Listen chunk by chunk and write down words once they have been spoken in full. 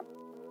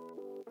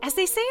As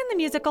they say in the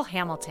musical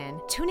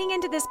Hamilton, tuning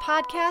into this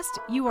podcast,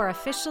 you are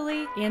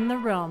officially in the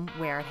room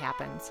where it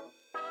happens.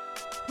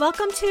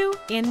 Welcome to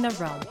In the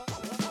Room.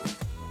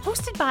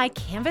 Hosted by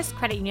Canvas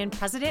Credit Union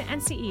President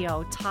and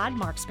CEO Todd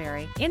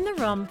Marksberry, In the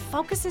Room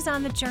focuses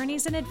on the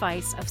journeys and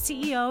advice of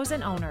CEOs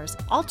and owners,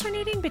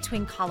 alternating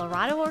between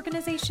Colorado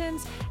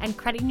organizations and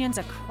credit unions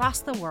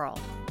across the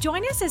world.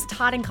 Join us as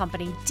Todd and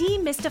company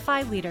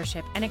demystify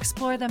leadership and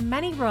explore the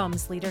many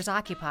rooms leaders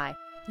occupy.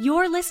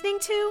 You're listening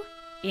to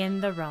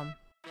In the Room.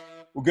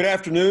 Well, good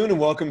afternoon and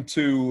welcome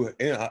to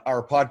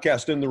our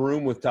podcast In the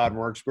Room with Todd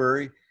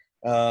Marksberry.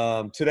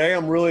 Today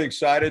I'm really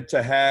excited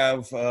to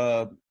have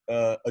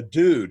a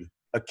dude,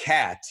 a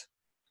cat,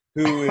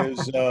 who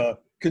is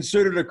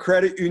considered a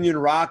credit union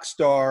rock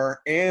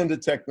star and a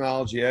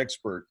technology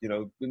expert. You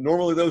know,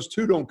 normally those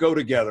two don't go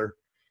together,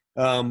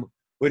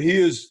 but he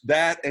is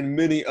that and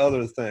many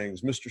other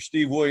things. Mr.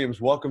 Steve Williams,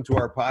 welcome to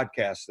our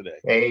podcast today.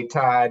 Hey,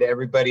 Todd,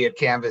 everybody at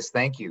Canvas,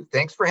 thank you.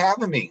 Thanks for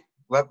having me.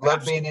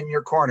 Love being in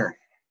your corner.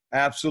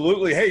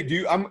 Absolutely. Hey,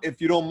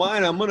 if you don't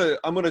mind, I'm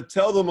gonna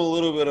tell them a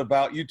little bit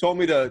about. You told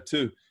me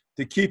to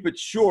keep it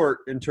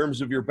short in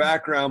terms of your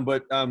background,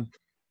 but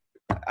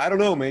I don't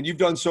know, man. You've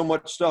done so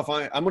much stuff.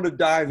 I'm gonna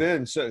dive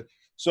in.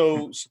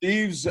 So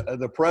Steve's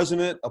the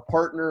president, a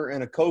partner,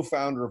 and a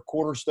co-founder of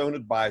Cornerstone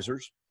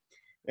Advisors,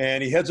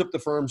 and he heads up the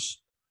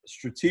firm's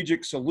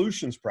strategic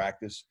solutions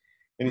practice.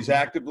 And he's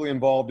actively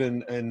involved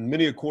in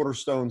many of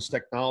Cornerstone's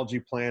technology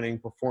planning,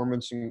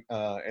 performance,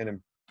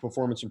 and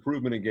performance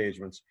improvement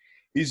engagements.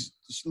 He's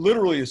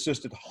literally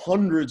assisted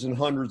hundreds and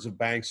hundreds of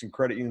banks and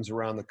credit unions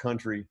around the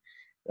country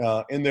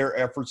in their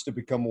efforts to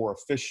become more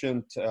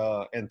efficient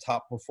and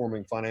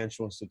top-performing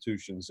financial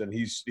institutions. And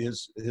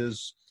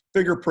his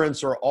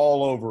fingerprints are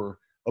all over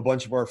a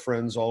bunch of our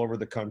friends all over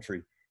the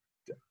country.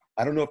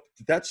 I don't know,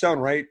 did that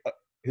sound right?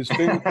 His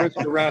fingerprints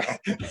are around,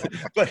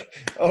 but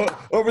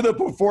over the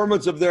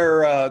performance of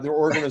their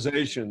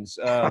organizations.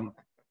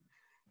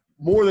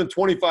 More than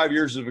 25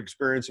 years of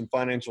experience in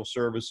financial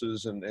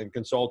services and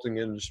consulting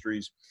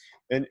industries.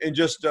 And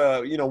just,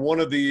 one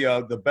of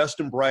the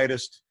best and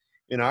brightest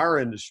in our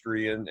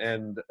industry.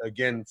 And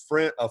again,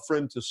 a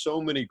friend to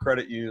so many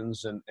credit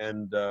unions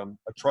and a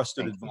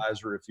trusted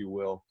advisor, if you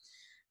will.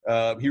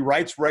 He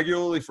writes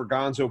regularly for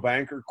Gonzo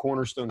Banker,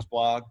 Cornerstone's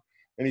blog,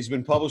 and he's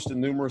been published in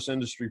numerous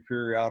industry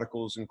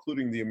periodicals,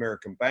 including the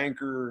American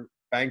Banker,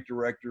 Bank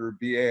Director,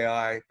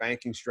 BAI,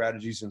 Banking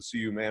Strategies, and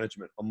CU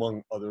Management,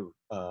 among other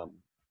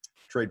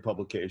trade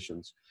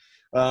publications.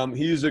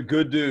 He's a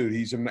good dude.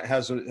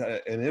 Has an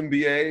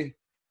MBA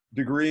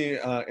degree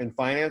in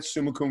finance,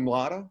 summa cum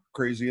laude,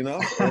 crazy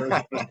enough.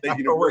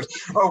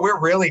 We're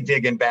really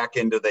digging back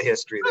into the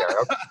history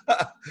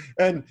there.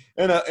 and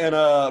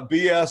a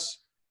BS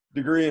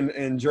degree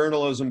in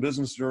journalism,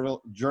 business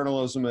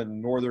journalism at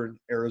Northern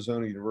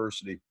Arizona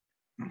University.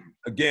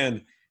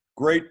 Again,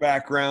 great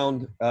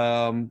background.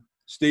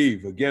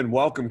 Steve, again,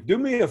 welcome. Do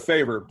me a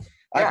favor.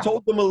 Yeah. I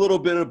told them a little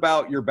bit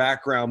about your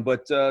background,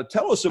 but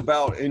tell us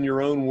about, in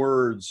your own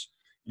words,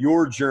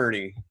 your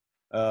journey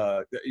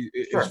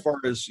as far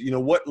as,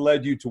 what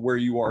led you to where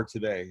you are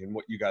today and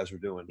what you guys are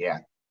doing. Yeah,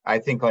 I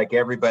think like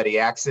everybody,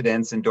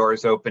 accidents and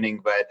doors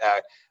opening, but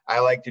I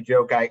like to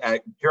joke,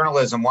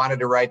 journalism, wanted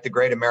to write the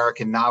great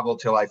American novel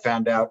till I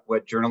found out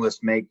what journalists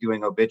make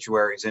doing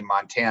obituaries in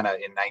Montana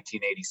in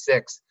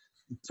 1986.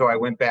 So I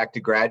went back to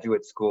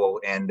graduate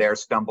school and there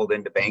stumbled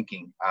into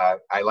banking.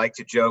 I like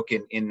to joke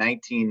in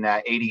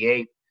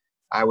 1988,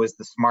 I was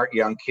the smart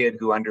young kid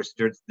who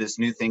understood this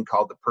new thing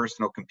called the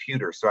personal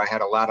computer. So I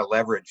had a lot of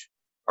leverage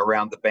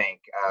around the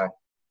bank.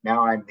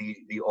 Now I'm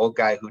the old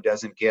guy who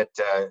doesn't get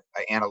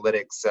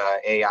analytics,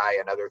 AI,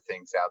 and other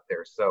things out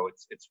there. So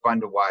it's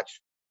fun to watch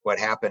what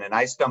happened. And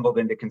I stumbled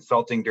into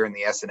consulting during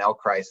the S&L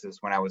crisis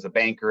when I was a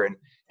banker and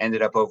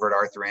ended up over at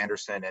Arthur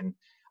Andersen. And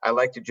I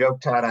like to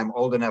joke, Todd, I'm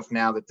old enough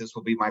now that this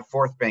will be my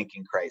fourth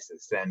banking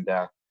crisis. And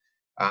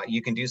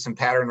you can do some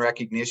pattern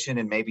recognition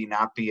and maybe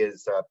not be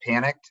as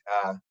panicked,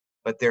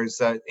 but there's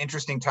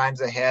interesting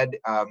times ahead.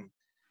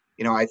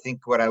 I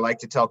think what I like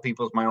to tell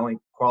people is my only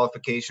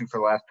qualification for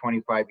the last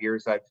 25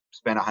 years, I've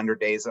spent 100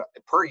 days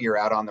per year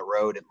out on the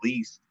road, at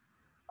least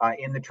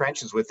in the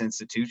trenches with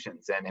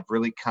institutions, and have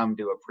really come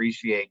to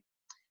appreciate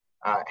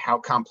how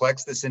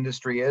complex this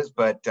industry is,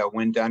 but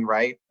when done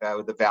right,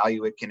 the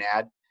value it can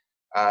add.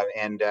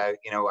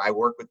 I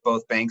work with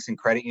both banks and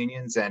credit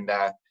unions, and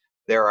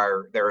there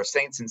are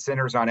saints and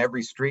sinners on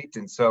every street.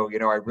 And so,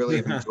 I really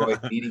have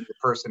enjoyed meeting the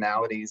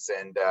personalities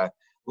and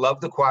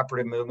love the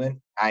cooperative movement.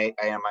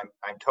 I'm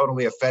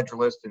totally a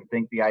federalist and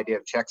think the idea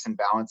of checks and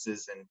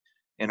balances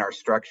in our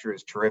structure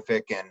is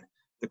terrific. And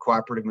the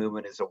cooperative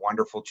movement is a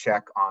wonderful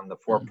check on the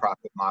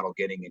for-profit model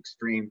getting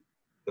extreme.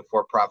 The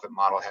for-profit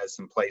model has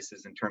some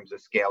places in terms of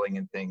scaling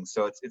and things.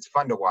 So it's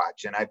fun to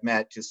watch. And I've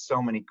met just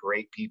so many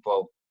great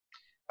people.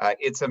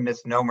 It's a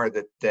misnomer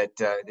that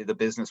the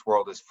business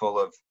world is full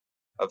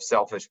of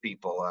selfish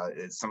people.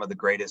 It's some of the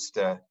greatest,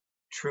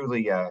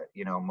 truly,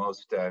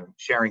 most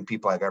sharing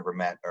people I've ever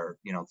met are,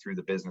 through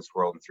the business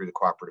world and through the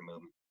cooperative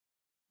movement.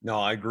 No,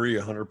 I agree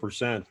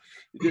 100%.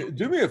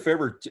 Do me a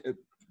favor.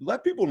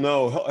 let people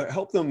know,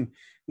 help them.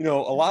 A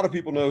lot of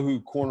people know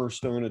who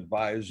Cornerstone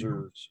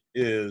Advisors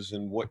is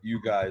and what you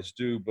guys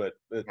do, but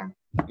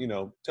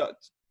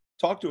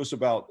talk to us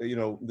about,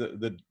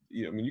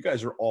 you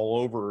guys are all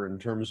over in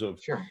terms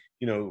of, Sure.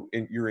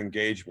 In your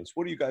engagements.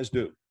 What do you guys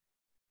do?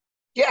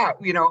 Yeah,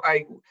 we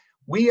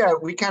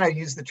kind of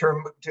use the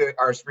term, to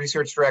our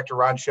research director,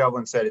 Ron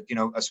Shelvin, said it,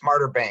 a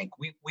smarter bank.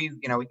 We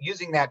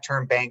using that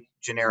term bank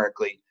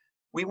generically,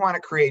 we want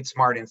to create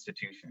smart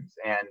institutions.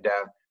 And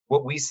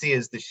what we see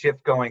is the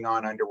shift going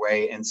on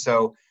underway. And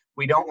so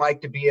we don't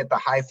like to be at the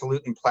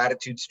highfalutin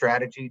platitude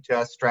strategy. To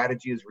us,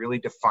 strategy is really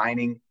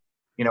defining,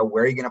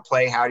 where you're going to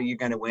play, how are you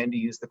going to win, to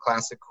use the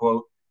classic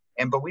quote.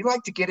 But we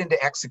like to get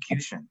into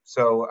execution.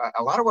 So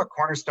a lot of what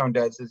Cornerstone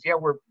does is,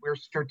 we're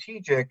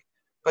strategic,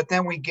 but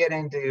then we get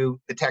into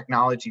the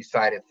technology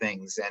side of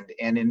things.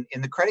 And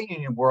in the credit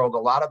union world, a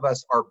lot of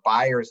us are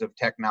buyers of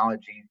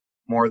technology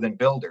more than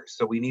builders.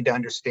 So we need to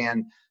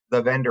understand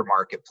the vendor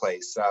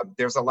marketplace.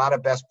 There's a lot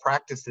of best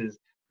practices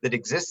that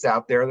exists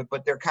out there,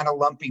 but they're kind of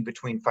lumpy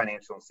between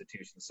financial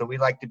institutions. So we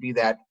like to be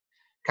that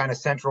kind of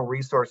central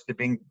resource to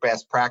bring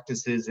best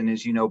practices and,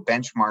 as you know,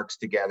 benchmarks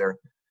together.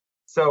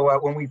 So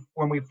when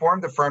we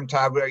formed the firm,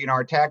 Todd,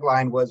 our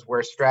tagline was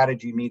where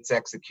strategy meets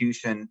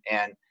execution.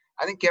 And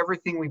I think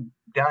everything we've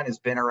done has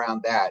been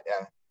around that.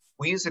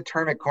 We use the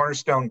term at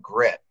Cornerstone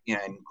grit,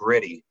 and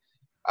gritty.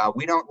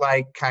 We don't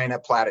like kind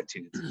of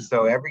platitudes.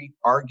 So every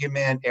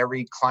argument,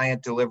 every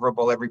client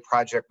deliverable, every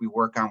project we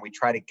work on, we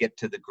try to get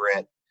to the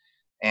grit.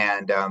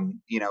 And,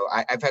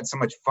 I've had so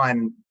much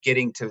fun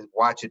getting to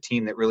watch a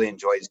team that really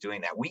enjoys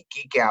doing that. We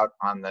geek out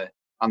on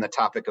the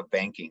topic of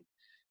banking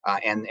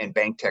and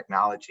bank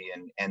technology.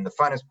 And the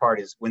funnest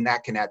part is when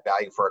that can add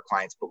value for our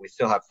clients, but we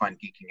still have fun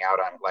geeking out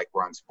on it, like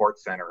we're on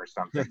SportsCenter or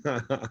something,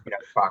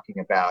 talking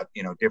about,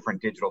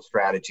 different digital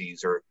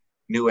strategies or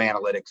new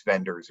analytics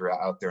vendors are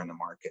out there in the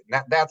market.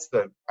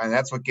 And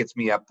that's what gets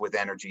me up with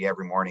energy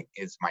every morning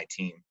is my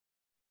team.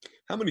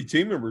 How many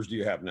team members do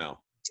you have now?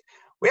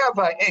 We have,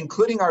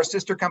 including our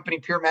sister company,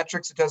 Pure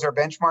Metrics, that does our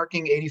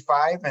benchmarking,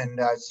 85,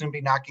 and soon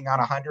be knocking on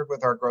 100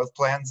 with our growth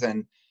plans,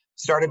 and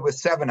started with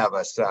 7 of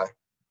us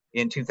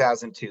in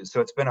 2002.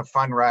 So it's been a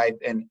fun ride.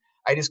 And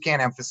I just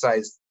can't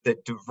emphasize the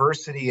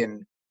diversity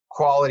and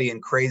quality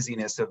and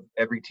craziness of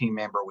every team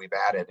member we've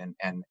added.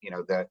 And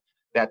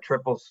that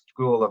triple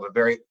school of a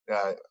very,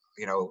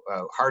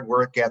 hard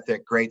work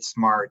ethic, great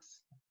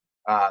smarts,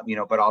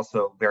 but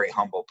also very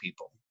humble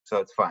people. So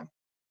it's fun.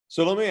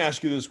 So let me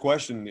ask you this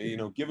question,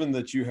 given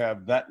that you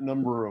have that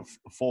number of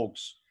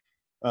folks,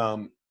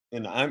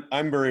 and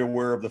I'm very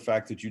aware of the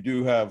fact that you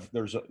do have,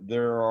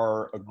 there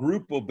are a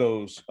group of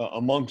those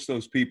amongst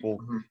those people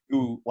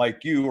who,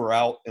 like you, are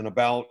out and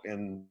about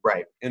and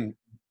right. in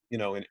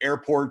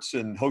airports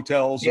and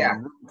hotels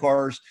and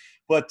cars.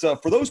 But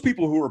for those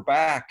people who are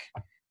back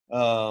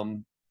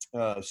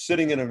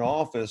sitting in an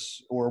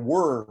office or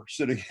were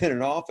sitting in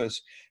an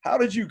office, how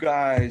did you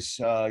guys,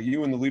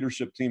 you and the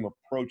leadership team,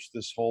 approach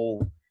this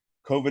whole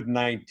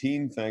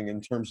COVID-19 thing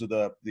in terms of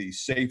the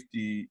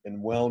safety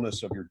and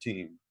wellness of your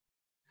team?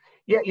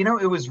 Yeah,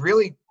 it was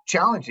really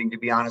challenging, to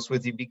be honest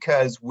with you,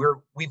 because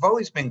we've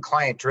always been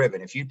client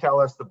driven. If you tell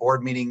us the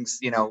board meetings,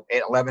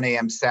 at 11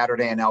 a.m.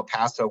 Saturday in El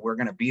Paso, we're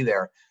going to be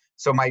there.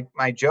 So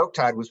my joke,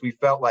 Todd, was we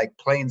felt like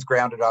planes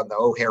grounded on the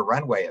O'Hare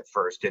runway at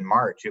first in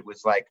March. It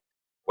was like,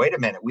 wait a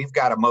minute, we've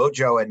got a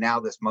mojo, and now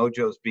this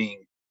mojo is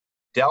being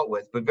dealt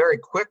with. But very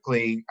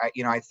quickly,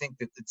 I think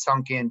that it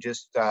sunk in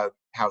just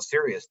how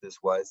serious this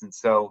was. And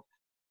so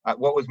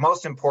what was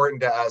most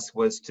important to us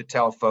was to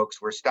tell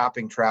folks we're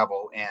stopping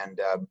travel, and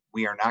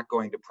we are not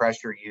going to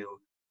pressure you,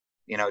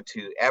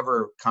 to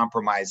ever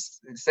compromise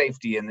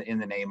safety in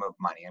the name of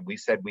money. And we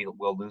said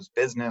we'll lose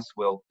business,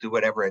 we'll do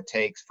whatever it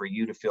takes for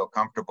you to feel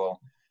comfortable.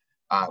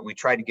 We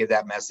tried to give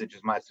that message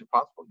as much as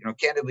possible.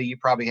 Candidly, you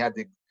probably had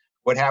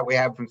what we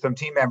have from some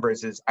team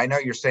members is, I know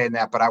you're saying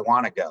that, but I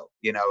want to go,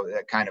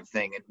 that kind of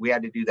thing. And we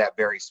had to do that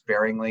very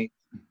sparingly.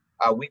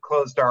 We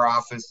closed our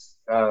office,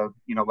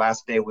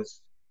 last day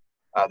was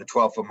the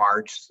 12th of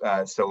March.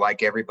 So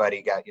like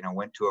everybody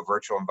went to a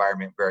virtual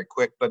environment very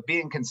quick, but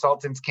being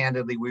consultants,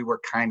 candidly, we were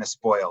kind of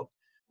spoiled.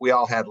 We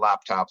all had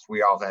laptops,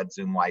 we all had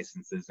Zoom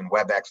licenses and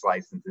WebEx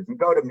licenses and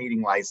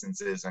GoToMeeting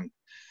licenses and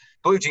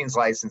Blue Jeans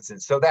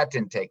licenses. So that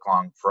didn't take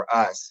long for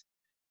us.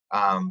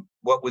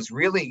 What was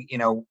really,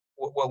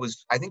 what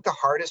was, I think the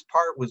hardest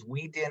part was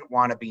we didn't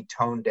want to be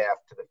tone deaf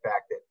to the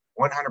fact that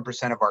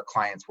 100% of our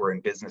clients were in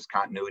business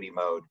continuity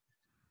mode.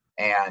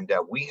 And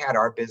we had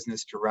our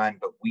business to run,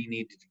 but we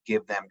needed to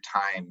give them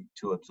time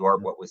to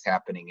absorb what was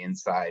happening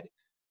inside.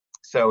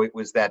 So it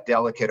was that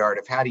delicate art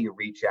of how do you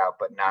reach out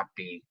but not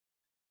be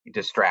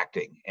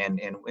distracting.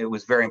 And it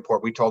was very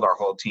important. We told our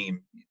whole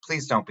team,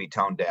 please don't be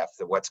tone deaf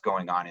to what's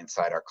going on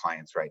inside our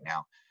clients right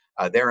now.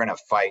 They're in a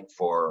fight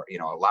for,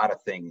 a lot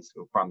of things,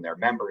 from their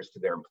members to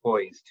their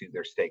employees to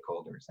their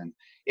stakeholders. And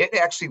it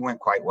actually went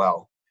quite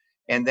well.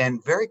 And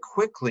then very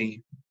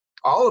quickly,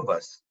 all of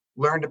us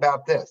learned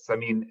about this. I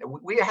mean,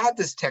 we had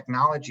this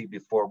technology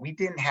before. We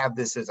didn't have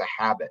this as a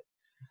habit.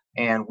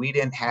 And we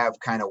didn't have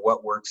kind of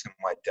what works and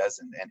what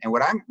doesn't. And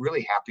what I'm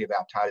really happy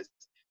about, Todd, is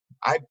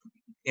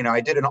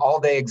I did an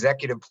all-day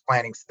executive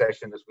planning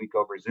session this week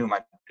over Zoom.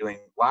 I'm doing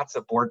lots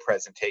of board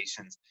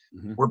presentations.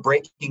 Mm-hmm. We're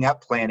breaking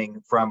up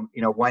planning from,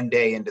 one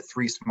day into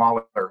 3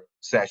 smaller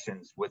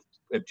sessions with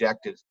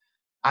objectives.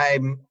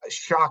 I'm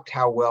shocked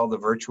how well the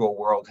virtual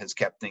world has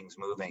kept things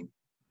moving.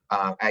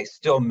 I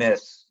still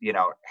miss,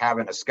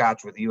 having a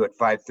scotch with you at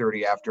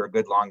 5:30 after a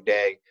good long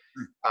day.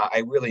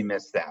 I really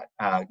miss that.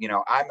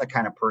 I'm the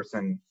kind of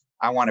person,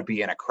 I want to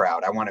be in a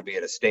crowd. I want to be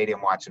at a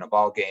stadium watching a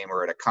ball game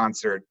or at a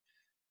concert,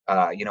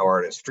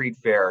 or at a street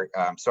fair.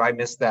 So I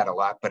miss that a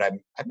lot, but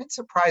I've been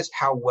surprised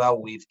how well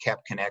we've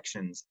kept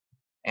connections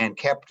and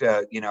kept,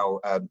 a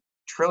 $1.5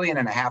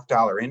 trillion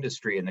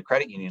industry in the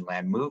credit union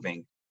land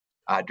moving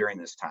during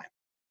this time.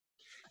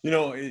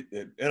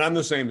 And I'm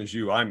the same as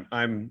you.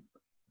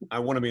 I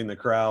want to be in the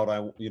crowd. I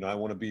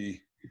want to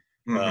be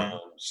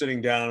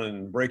sitting down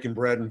and breaking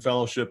bread and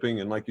fellowshipping,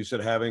 and like you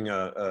said, having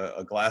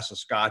a glass of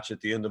scotch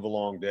at the end of a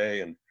long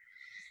day,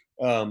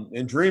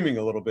 and dreaming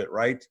a little bit,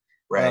 right?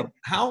 Right.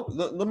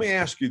 Let me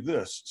ask you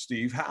this,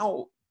 Steve.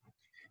 How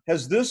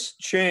has this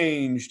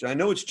changed? I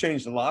know it's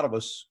changed a lot of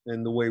us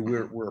in the way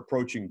we're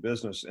approaching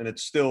business, and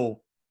it's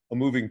still a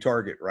moving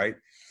target, right?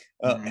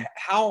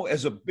 How,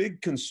 as a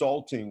big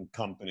consulting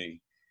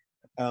company,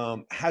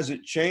 has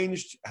it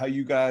changed how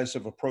you guys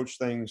have approached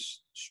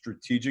things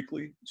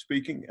strategically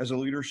speaking as a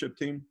leadership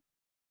team?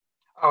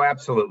 Oh,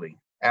 absolutely.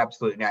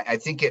 Absolutely. I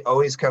think it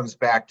always comes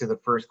back to the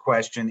first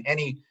question.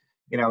 Any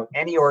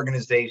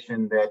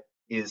organization that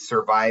is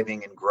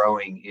surviving and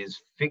growing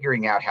is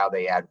figuring out how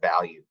they add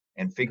value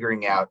and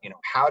figuring out,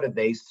 how do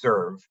they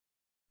serve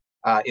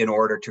in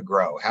order to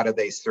grow? How do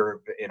they serve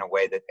in a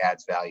way that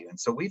adds value? And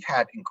so we've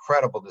had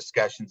incredible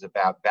discussions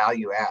about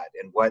value add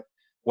and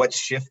what's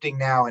shifting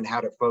now and how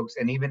to folks,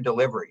 and even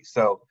delivery.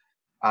 So,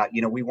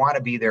 we want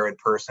to be there in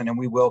person, and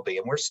we will be.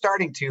 And we're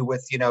starting to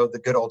with,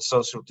 the good old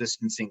social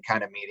distancing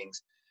kind of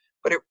meetings.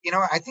 But,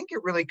 I think it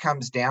really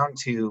comes down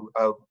to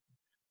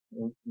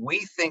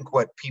we think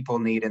what people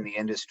need in the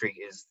industry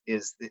is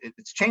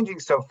it's changing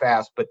so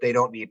fast, but they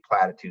don't need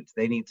platitudes.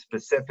 They need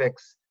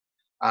specifics,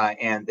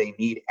 and they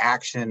need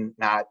action,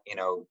 not,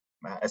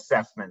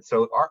 assessment.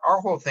 So our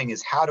whole thing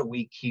is, how do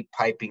we keep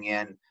piping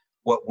in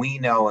what we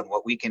know and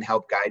what we can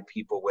help guide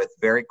people with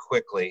very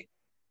quickly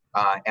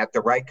at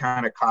the right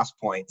kind of cost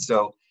point.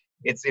 So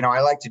it's,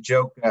 I like to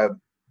joke,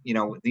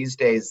 these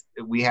days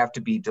we have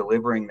to be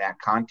delivering that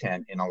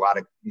content in a lot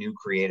of new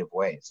creative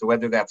ways. So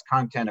whether that's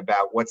content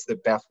about what's the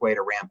best way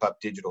to ramp up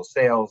digital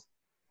sales,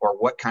 or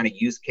what kind of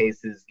use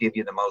cases give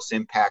you the most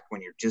impact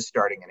when you're just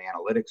starting an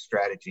analytics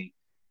strategy.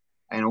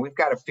 And we've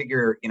got to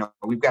figure,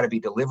 we've got to be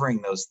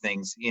delivering those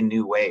things in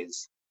new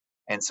ways.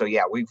 And so,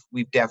 yeah,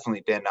 we've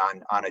definitely been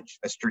on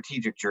a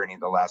strategic journey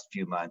the last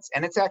few months.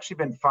 And it's actually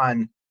been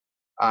fun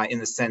in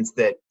the sense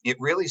that it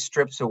really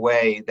strips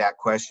away that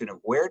question of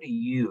where do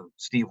you,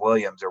 Steve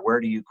Williams, or where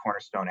do you,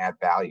 Cornerstone, add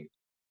value?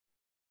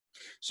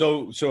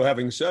 So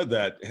having said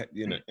that,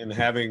 and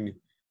having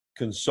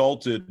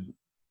consulted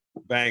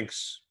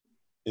banks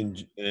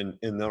and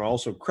then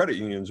also credit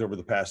unions over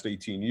the past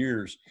 18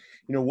 years,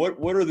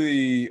 what are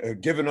the,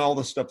 given all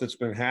the stuff that's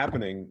been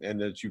happening and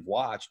that you've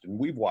watched and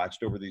we've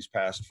watched over these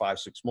past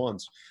 5-6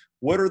 months,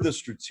 what are the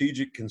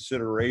strategic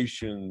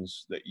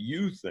considerations that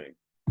you think,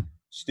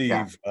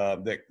 Steve,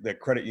 that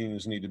credit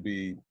unions need to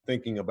be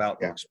thinking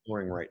about and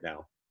exploring right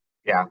now?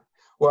 Yeah.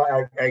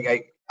 Well,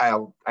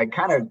 I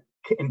kind of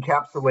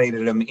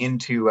encapsulated them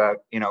into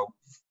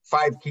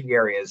 5 key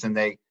areas,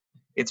 and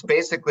it's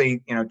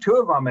basically, 2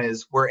 of them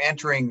is we're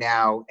entering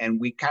now, and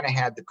we kind of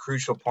had the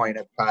crucial point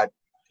of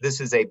this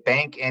is a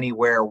bank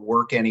anywhere,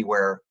 work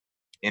anywhere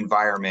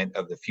environment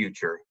of the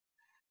future.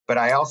 But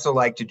I also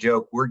like to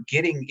joke, we're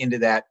getting into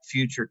that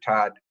future,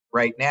 Todd,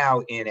 right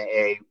now in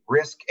a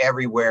risk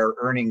everywhere,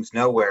 earnings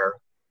nowhere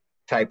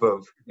type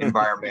of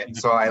environment.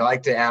 So I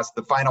like to ask,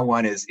 the final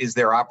one is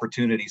there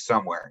opportunity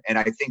somewhere? And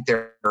I think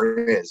there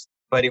is,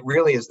 but it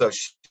really is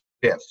those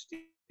shifts.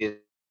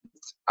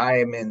 I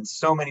am in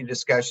so many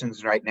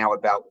discussions right now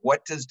about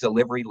what does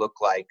delivery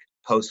look like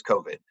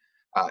post-COVID?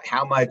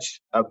 How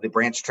much of the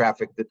branch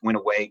traffic that went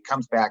away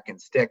comes back and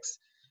sticks?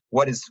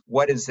 What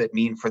does it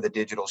mean for the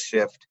digital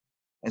shift?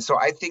 And so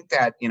I think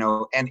that,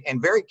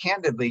 and very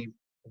candidly,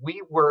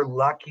 we were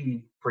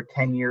lucky for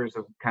 10 years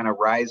of kind of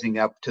rising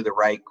up to the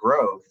right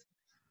growth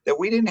that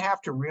we didn't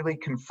have to really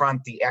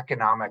confront the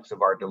economics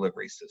of our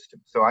delivery system.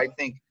 So I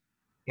think,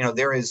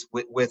 there is,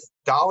 with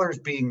dollars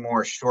being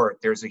more short,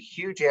 there's a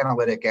huge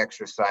analytic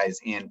exercise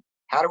in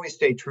how do we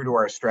stay true to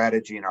our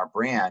strategy and our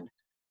brand,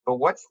 but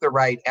what's the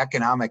right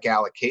economic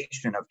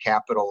allocation of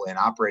capital and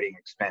operating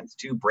expense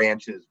to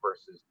branches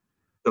versus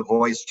the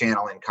voice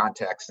channel and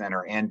contact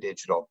center and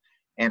digital?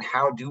 And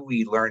how do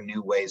we learn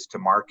new ways to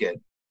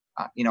market?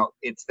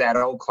 It's that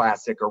old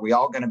classic, are we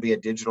all going to be a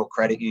digital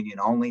credit union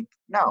only?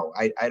 No,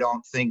 I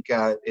don't think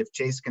if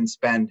Chase can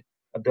spend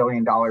 $1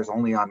 billion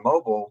only on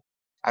mobile,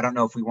 I don't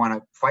know if we want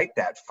to fight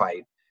that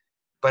fight.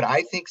 But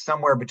I think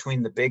somewhere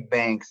between the big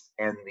banks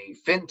and the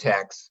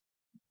fintechs,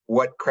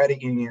 what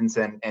credit unions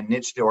and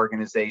niche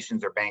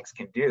organizations or banks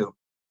can do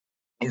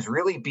is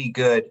really be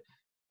good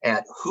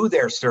at who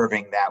they're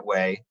serving that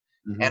way.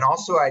 Mm-hmm. And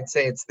also, I'd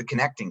say it's the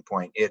connecting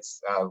point. It's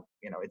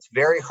it's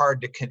very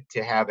hard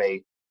to have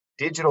a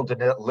digital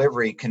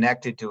delivery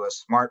connected to a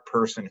smart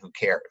person who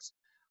cares,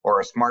 or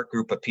a smart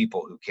group of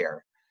people who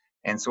care.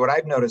 And so what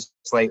I've noticed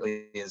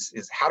lately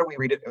is how do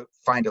we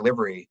find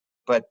delivery?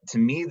 But to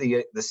me,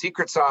 the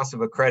secret sauce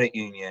of a credit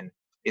union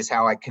is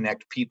how I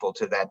connect people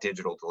to that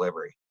digital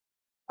delivery.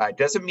 It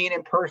doesn't mean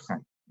in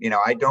person.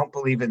 I don't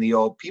believe in the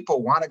old,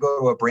 people want to go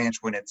to a branch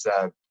when it's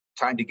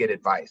time to get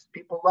advice.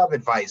 People love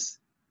advice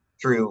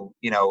through,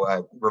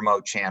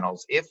 remote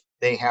channels. If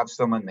they have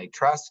someone they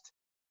trust,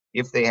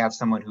 if they have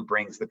someone who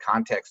brings the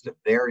context of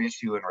their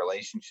issue and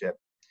relationship.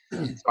 So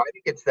I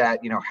think it's that,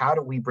 how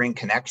do we bring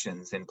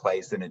connections in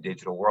place in a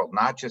digital world,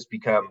 not just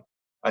become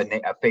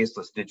a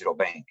faceless digital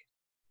bank?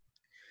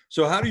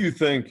 So how do you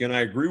think, and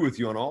I agree with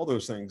you on all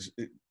those things,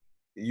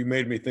 you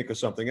made me think of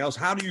something else.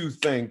 How do you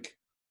think,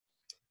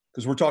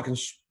 because we're talking,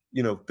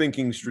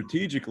 thinking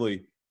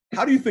strategically,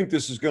 how do you think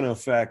this is going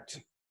to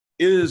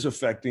is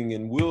affecting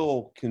and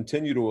will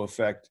continue to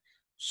affect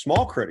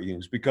small credit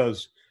unions?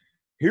 Because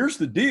here's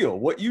the deal.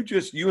 What you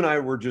and I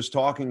were just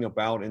talking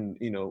about, and,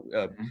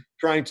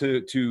 trying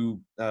to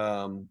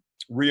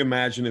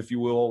reimagine, if you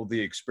will, the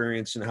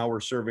experience and how we're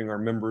serving our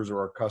members or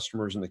our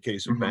customers in the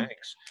case of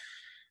banks.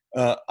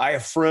 I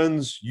have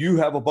friends, you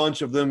have a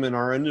bunch of them in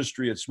our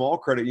industry at small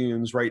credit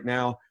unions right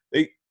now.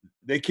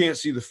 They can't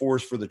see the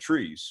forest for the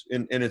trees.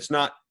 And it's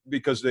not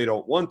because they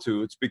don't want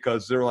to, it's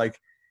because they're like,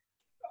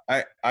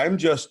 I'm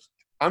just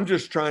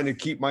trying to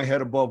keep my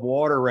head above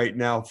water right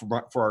now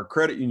for our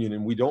credit union,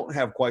 and we don't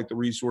have quite the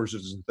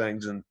resources and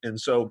things. And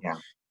so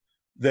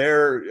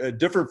they're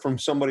different from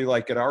somebody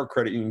like at our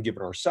credit union,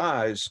 given our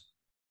size,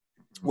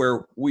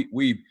 where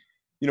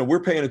we're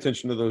paying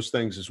attention to those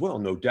things as well,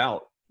 no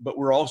doubt, but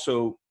we're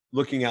also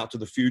looking out to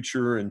the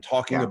future and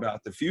talking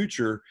about the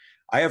future.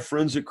 I have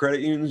friends at credit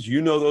unions,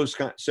 those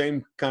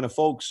same kind of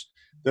folks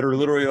that are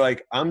literally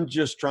like, I'm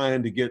just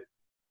trying to get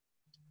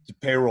to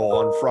payroll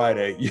on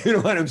Friday. You know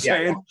what I'm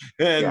saying?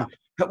 And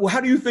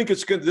how do you think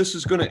this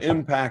is going to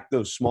impact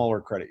those smaller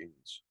credit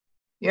unions?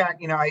 Yeah,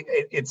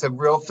 it's a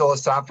real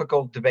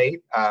philosophical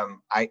debate.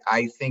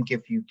 I think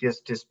if you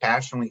just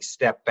dispassionately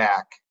step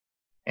back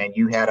and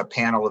you had a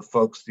panel of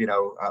folks,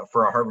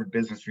 for a Harvard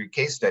Business Review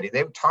case study,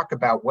 they would talk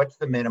about what's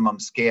the minimum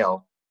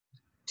scale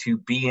to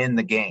be in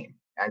the game.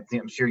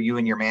 I'm sure you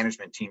and your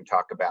management team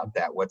talk about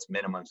that. What's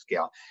minimum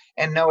scale?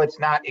 And no, it's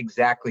not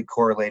exactly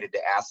correlated to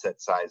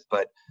asset size,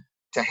 but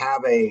to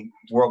have a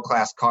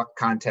world-class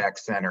contact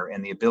center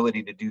and the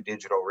ability to do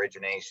digital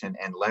origination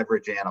and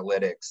leverage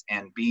analytics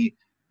and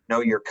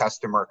know your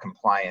customer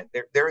compliant,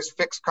 there is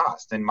fixed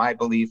cost. And my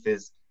belief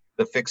is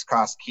the fixed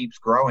cost keeps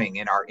growing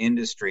in our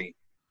industry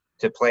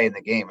to play in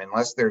the game,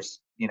 unless there's,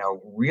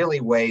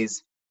 really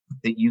ways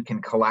that you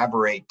can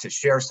collaborate to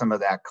share some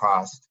of that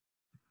cost.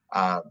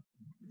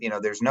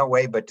 There's no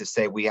way but to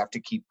say we have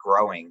to keep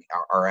growing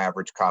our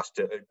average cost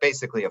to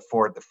basically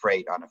afford the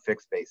freight on a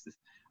fixed basis.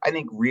 I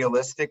think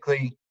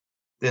realistically,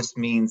 this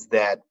means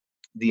that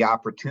the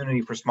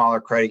opportunity for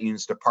smaller credit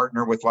unions to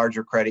partner with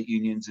larger credit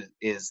unions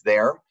is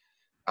there.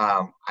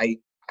 I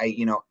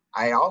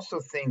also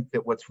think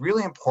that what's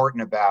really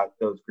important about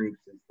those groups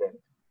is that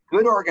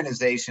good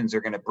organizations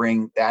are going to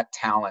bring that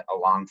talent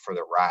along for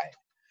the ride.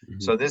 Mm-hmm.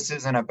 So this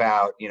isn't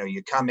about,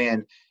 you come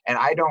in, and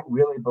I don't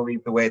really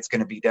believe the way it's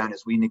going to be done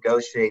is we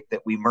negotiate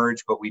that we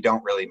merge, but we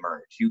don't really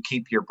merge. You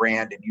keep your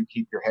brand and you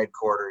keep your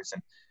headquarters.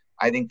 And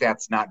I think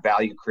that's not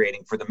value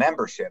creating for the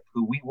membership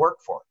who we work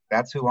for.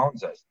 That's who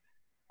owns us.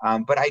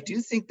 But I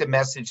do think the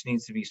message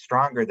needs to be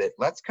stronger that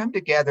let's come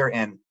together,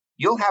 and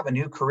you'll have a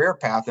new career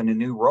path and a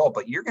new role,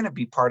 but you're going to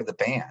be part of the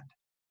band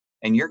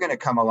and you're going to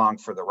come along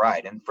for the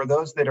ride. And for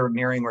those that are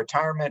nearing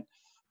retirement,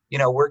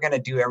 we're going to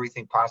do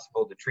everything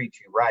possible to treat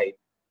you right.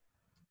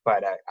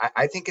 But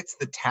I think it's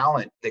the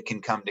talent that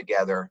can come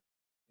together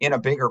in a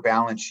bigger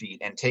balance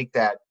sheet and take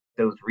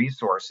those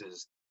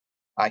resources,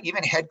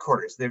 even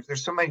headquarters.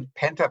 There's so many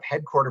pent-up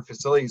headquarter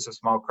facilities of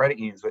small credit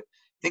unions, but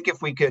I think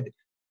if we could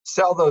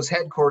sell those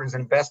headquarters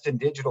and invest in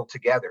digital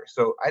together.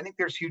 So I think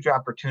there's huge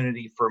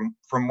opportunity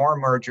for more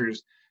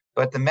mergers,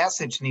 but the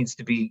message needs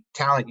to be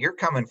talent. You're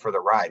coming for the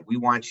ride. We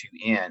want you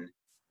in,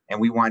 and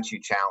we want you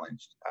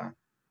challenged.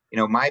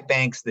 My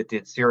banks that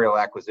did serial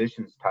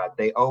acquisitions, Todd,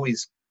 they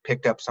always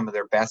picked up some of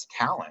their best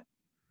talent.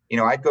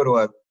 I'd go to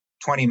a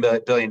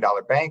 $20 billion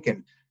bank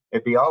and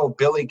it'd be,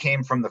 Billy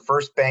came from the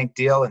first bank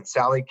deal and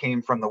Sally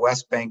came from the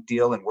West Bank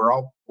deal, and we're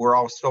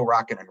all still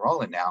rocking and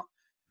rolling now.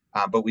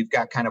 But we've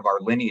got kind of our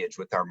lineage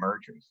with our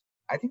mergers.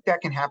 I think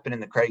that can happen in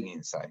the credit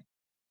union side.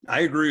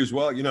 I agree as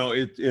well.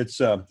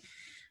 It's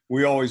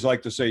we always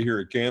like to say here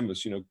at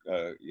Canvas,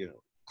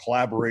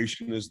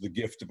 collaboration is the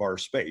gift of our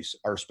space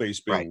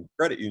being right.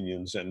 Credit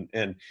unions.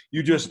 And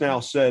you just now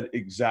said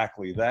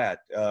exactly that.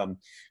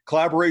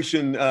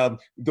 Collaboration,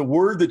 the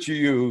word that you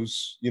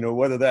use,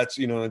 whether that's,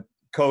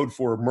 code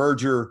for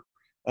merger,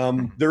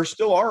 there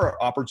still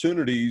are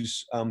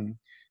opportunities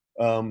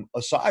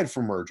aside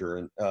from merger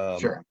and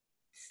Sure.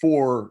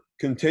 for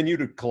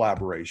continued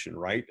collaboration,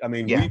 right? I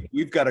mean, Yeah.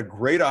 we've got a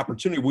great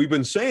opportunity. We've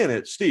been saying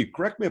it, Steve,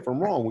 correct me if I'm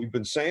wrong. We've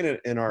been saying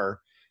it in our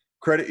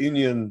credit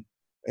union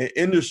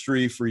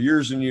industry for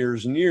years and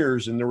years and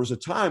years. And there was a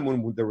time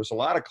when there was a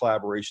lot of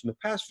collaboration. The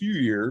past few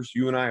years,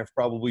 you and I have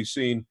probably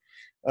seen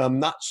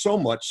not so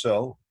much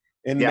so.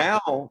 And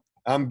now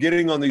I'm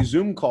getting on these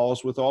Zoom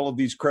calls with all of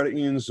these credit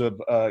unions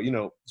of,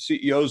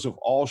 CEOs of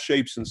all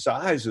shapes and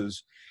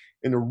sizes.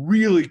 And a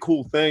really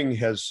cool thing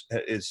has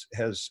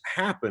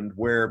happened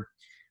where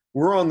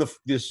we're on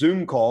this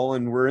Zoom call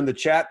and we're in the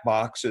chat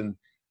box and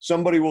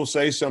somebody will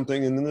say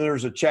something and then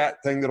there's a chat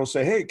thing that'll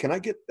say, hey, can I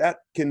get that?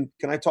 Can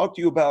I talk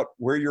to you about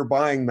where you're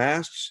buying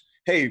masks?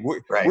 Hey,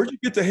 where'd you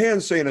get the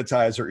hand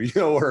sanitizer?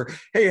 Or,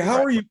 hey,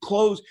 how are you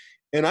closed?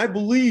 And I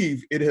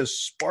believe it has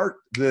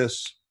sparked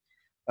this,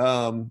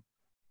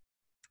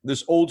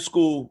 this old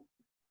school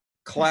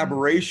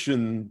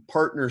collaboration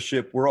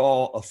partnership. We're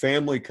all a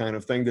family kind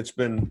of thing that's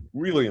been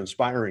really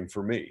inspiring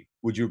for me.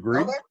 Would you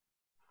agree?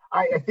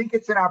 I think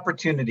it's an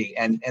opportunity.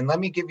 And let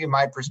me give you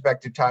my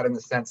perspective, Todd, in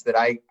the sense that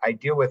I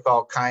deal with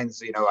all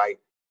kinds,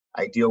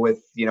 I deal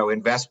with,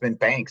 investment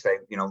banks. I,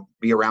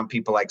 be around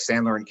people like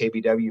Sandler and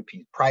KBW,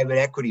 private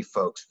equity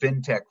folks,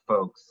 fintech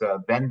folks,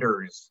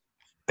 vendors,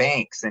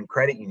 banks and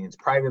credit unions,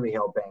 privately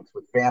held banks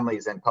with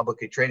families and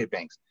publicly traded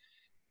banks.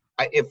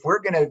 If we're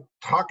going to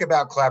talk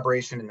about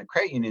collaboration in the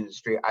credit union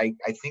industry, I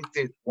think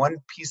that one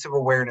piece of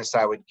awareness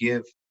I would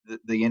give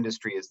the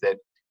industry is that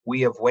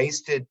we have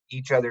wasted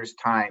each other's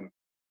time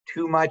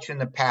too much in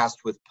the past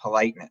with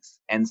politeness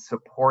and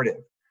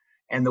supportive.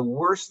 And the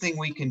worst thing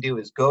we can do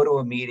is go to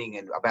a meeting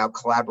and about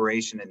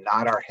collaboration and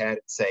nod our head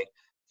and say,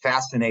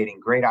 fascinating,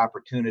 great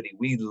opportunity,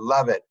 we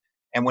love it.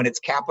 And when it's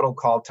capital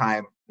call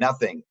time,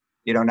 nothing,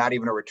 not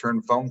even a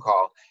return phone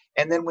call.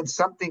 And then when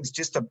something's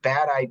just a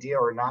bad idea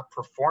or not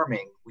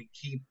performing, we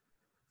keep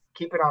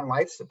it on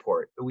life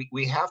support.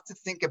 We have to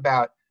think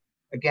about,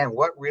 again,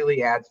 what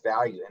really adds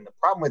value. And the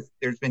problem with,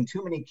 there's been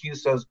too many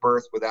QSOs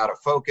birthed without a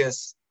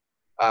focus,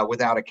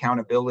 without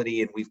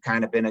accountability, and we've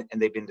kind of been,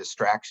 and they've been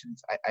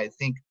distractions. I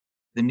think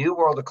the new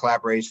world of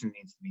collaboration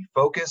needs to be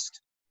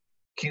focused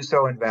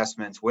QSO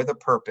investments with a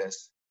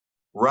purpose,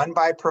 run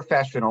by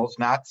professionals,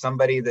 not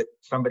somebody that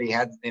somebody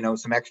had,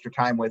 some extra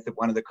time with at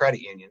one of the credit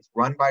unions,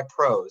 run by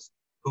pros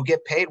who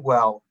get paid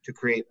well to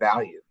create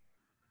value.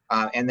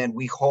 And then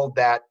we hold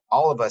that,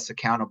 all of us,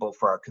 accountable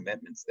for our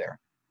commitments there.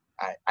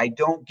 I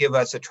don't give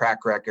us a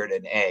track record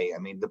in A. I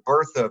mean, the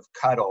birth of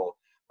Cuddle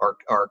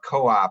or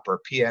Co-op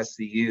or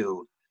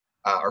PSCU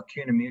or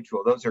CUNA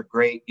Mutual, those are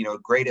great,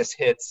 greatest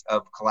hits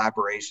of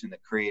collaboration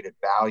that created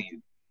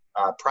value.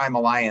 Prime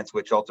Alliance,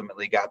 which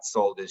ultimately got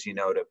sold, as you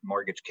know, to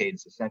Mortgage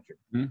Cadence Accenture.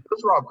 Mm-hmm.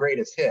 Those were all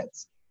greatest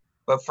hits.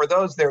 But for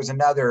those, there's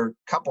another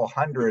couple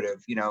hundred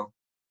of,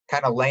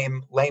 kind of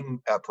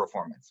lame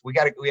performance. We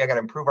got to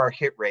improve our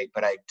hit rate,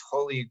 but I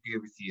totally agree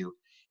with you.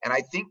 And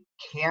I think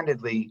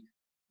candidly,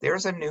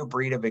 there's a new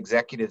breed of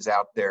executives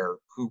out there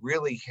who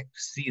really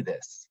see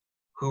this,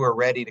 who are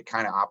ready to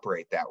kind of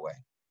operate that way.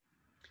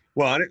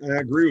 Well, I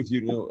agree with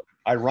you.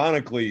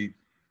 Ironically,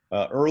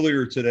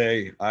 earlier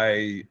today,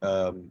 I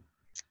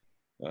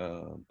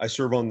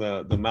serve on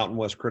the Mountain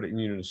West Credit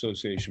Union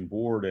Association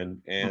board, and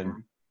mm-hmm.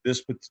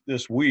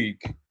 this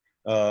week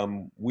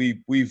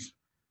we've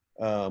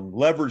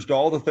leveraged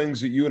all the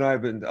things that you and I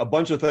have been, a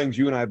bunch of things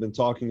you and I have been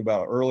talking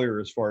about earlier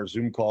as far as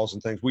Zoom calls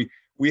and things.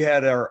 We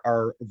had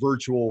our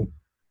virtual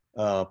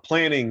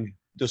planning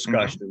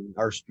discussion,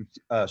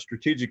 mm-hmm. our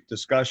strategic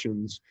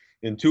discussions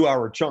in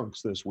 2-hour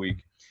chunks this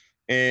week.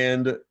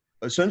 And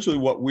essentially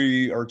what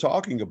we are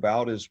talking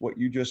about is what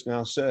you just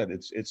now said.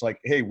 It's like,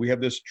 hey, we have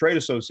this trade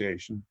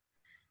association,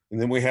 and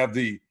then we have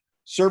the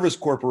service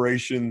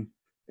corporation,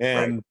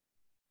 and right.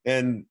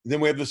 And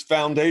then we have this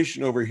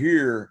foundation over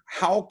here.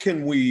 How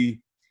can we,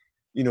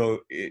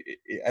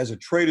 as a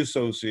trade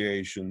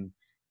association,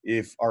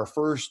 if our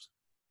first,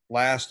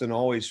 last, and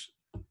always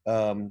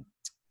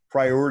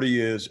priority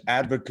is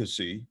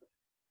advocacy,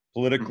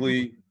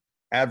 politically mm-hmm.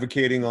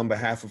 advocating on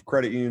behalf of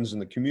credit unions in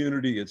the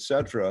community, et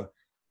cetera,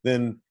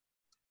 then,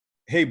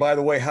 hey, by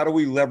the way, how do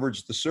we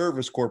leverage the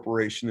service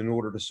corporation in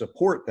order to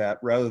support that,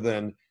 rather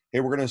than, hey,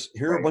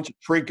 here are a bunch of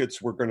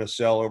trinkets we're going to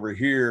sell over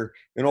here.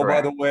 And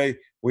by the way,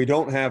 we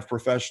don't have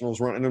professionals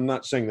run. And I'm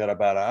not saying that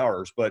about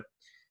ours, but,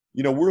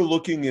 we're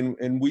looking,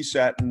 and we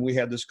sat and we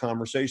had this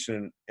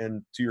conversation.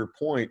 And to your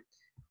point,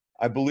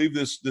 I believe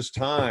this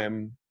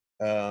time,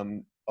 a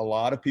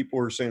lot of people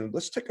are saying,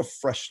 let's take a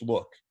fresh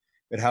look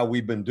at how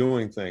we've been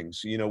doing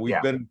things.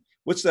 We've been,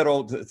 what's that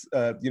old,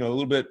 a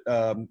little bit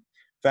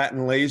fat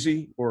and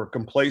lazy or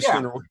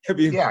complacent or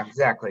whatever. Yeah,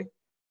 exactly.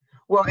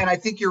 Well, and I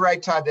think you're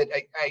right, Todd, that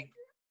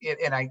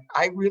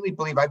I really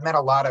believe I've met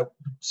a lot of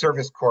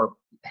service corp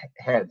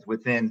heads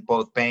within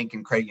both bank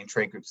and credit union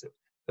trade groups that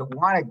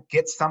want to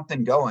get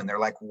something going. They're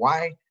like,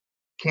 why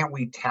can't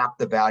we tap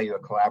the value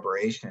of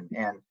collaboration?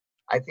 And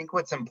I think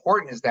what's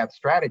important is that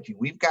strategy.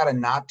 We've got to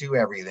not do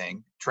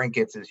everything,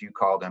 trinkets, as you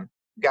call them.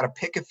 We've got to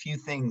pick a few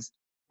things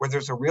where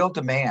there's a real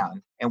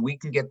demand and we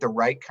can get the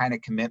right kind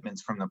of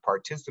commitments from the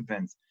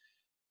participants.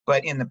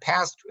 But in the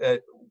past,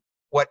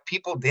 what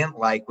people didn't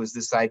like was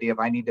this idea of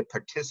I need to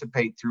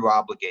participate through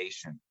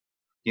obligation.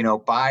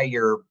 Buy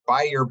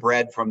your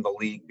bread from the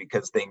league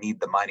because they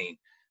need the money.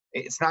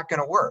 It's not going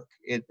to work.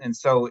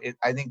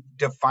 I think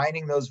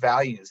defining those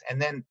values,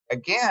 and then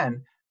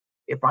again,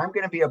 if I'm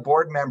going to be a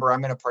board member,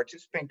 I'm going to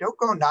participate. Don't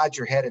go nod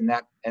your head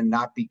and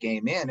not be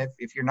game in.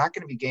 If you're not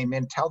going to be game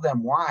in, tell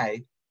them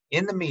why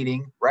in the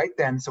meeting right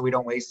then, so we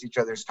don't waste each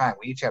other's time.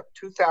 We each have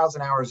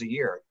 2,000 hours a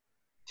year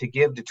to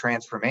give to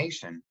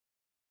transformation.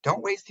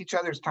 Don't waste each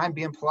other's time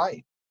being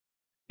polite.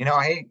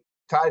 Hey,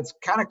 Todd, it's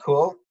kind of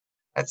cool.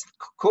 That's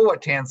cool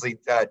what Tansley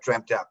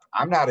dreamt up.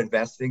 I'm not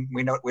investing.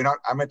 We don't.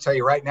 I'm going to tell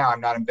you right now,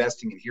 I'm not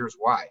investing, and here's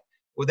why.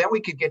 Well, then we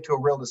could get to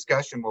a real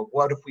discussion. Well,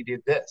 what if we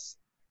did this?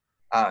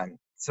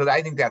 So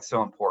I think that's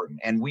so important,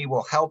 and we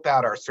will help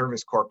out our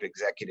service corp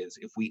executives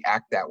if we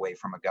act that way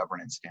from a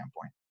governance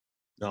standpoint.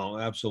 No,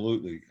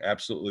 absolutely,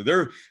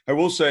 absolutely. I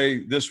will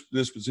say this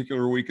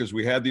particular week, as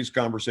we had these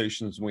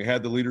conversations, and we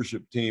had the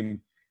leadership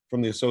team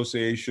from the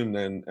association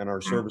and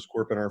our service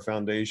corp and our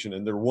foundation,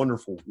 and they're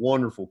wonderful,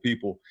 wonderful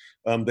people.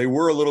 They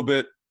were a little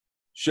bit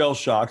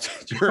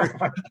shell-shocked during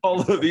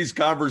all of these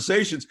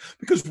conversations,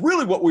 because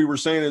really what we were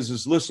saying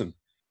is listen,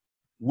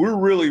 we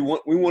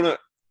want to,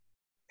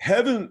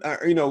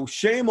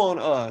 shame on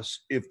us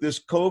if this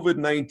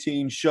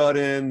COVID-19 shut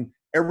in,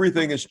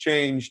 everything has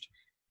changed.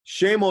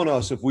 Shame on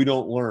us if we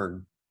don't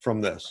learn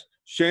from this.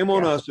 Shame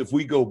on us if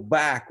we go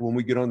back when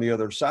we get on the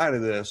other side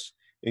of this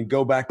and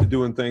go back to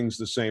doing things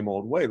the same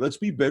old way. Let's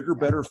be bigger,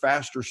 better,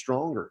 faster,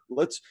 stronger.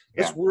 Let's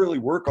really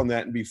work on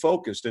that and be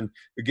focused. And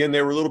again,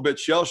 they were a little bit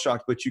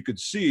shell-shocked, but you could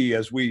see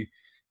as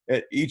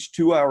at each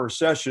 2-hour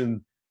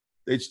session,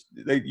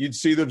 you'd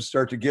see them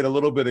start to get a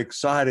little bit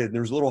excited, and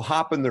there's a little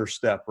hop in their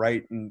step,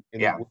 right? And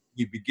when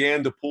you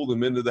began to pull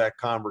them into that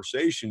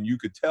conversation, you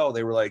could tell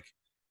they were like,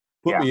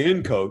 put me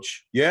in,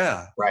 coach.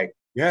 Yeah. Right.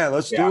 Yeah,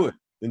 let's do it.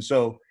 And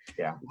so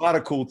a lot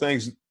of cool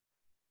things.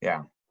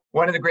 Yeah.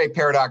 One of the great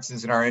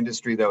paradoxes in our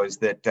industry, though, is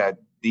that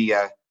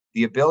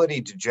the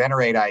ability to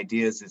generate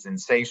ideas is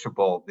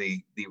insatiable.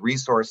 The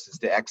resources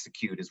to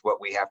execute is what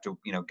we have to,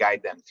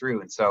 guide them through.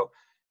 And so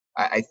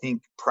I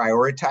think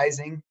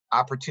prioritizing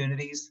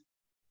opportunities,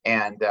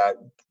 and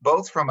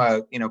both from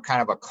a,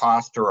 kind of a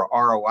cost or a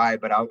ROI,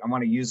 but I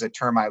want to use a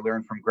term I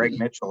learned from Greg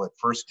Mitchell at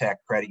First Tech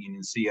Credit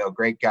Union CEO,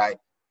 great guy.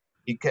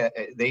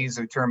 They use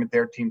a term at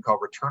their team called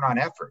return on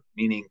effort,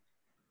 meaning,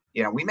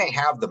 we may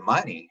have the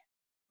money,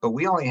 but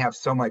we only have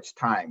so much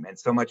time and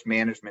so much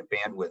management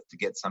bandwidth to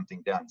get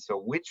something done. So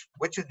which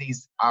of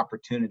these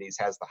opportunities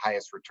has the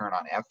highest return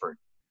on effort,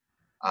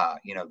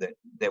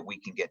 that we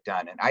can get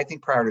done? And I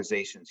think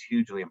prioritization is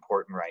hugely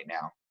important right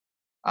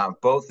now,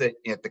 both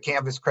at the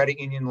Canvas Credit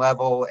Union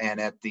level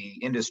and at the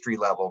industry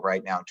level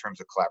right now in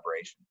terms of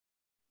collaboration.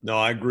 No,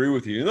 I agree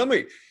with you.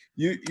 And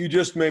you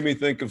just made me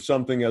think of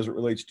something as it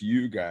relates to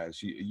you guys.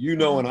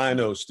 And I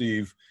know,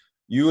 Steve,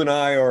 you and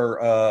I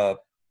are,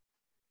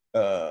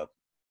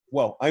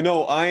 well, I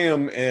know I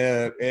am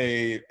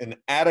an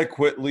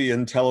adequately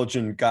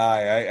intelligent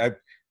guy,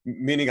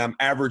 meaning I'm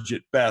average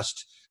at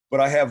best, but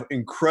I have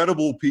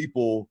incredible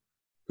people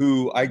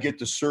who I get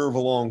to serve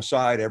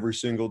alongside every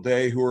single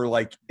day who are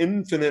like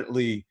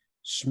infinitely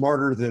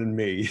smarter than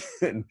me.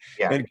 and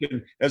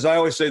can, as I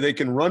always say, they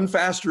can run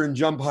faster and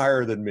jump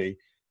higher than me.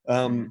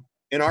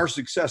 And our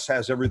success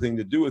has everything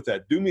to do with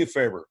that. Do me a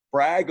favor,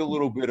 brag a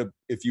little bit,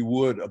 if you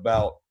would,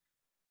 about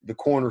the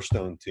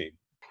Cornerstone team.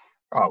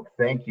 Oh,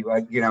 thank you.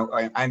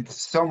 I'm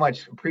so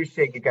much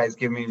appreciate you guys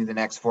giving me the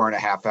next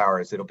 4.5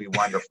 hours. It'll be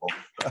wonderful.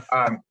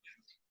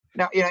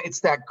 Now,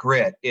 it's that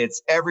grit.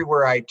 It's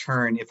everywhere I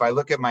turn. If I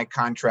look at my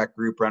contract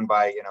group run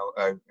by,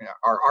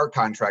 our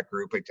contract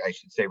group, I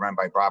should say, run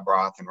by Bob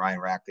Roth and Ryan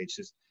Rackley,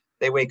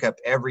 they wake up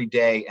every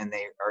day and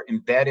they are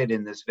embedded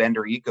in this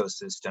vendor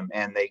ecosystem,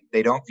 and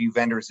they don't view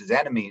vendors as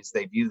enemies.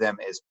 They view them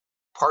as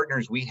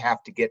partners we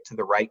have to get to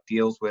the right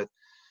deals with.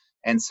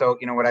 And so,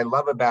 what I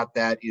love about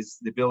that is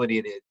the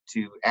ability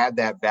to add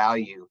that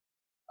value,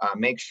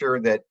 make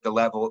sure that the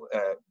level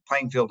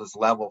playing field is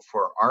level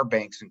for our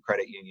banks and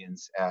credit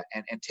unions,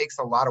 and it takes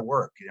a lot of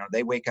work.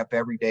 They wake up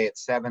every day at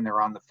 7.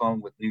 They're on the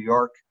phone with New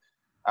York,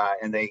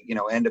 and they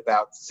end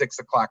about 6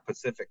 o'clock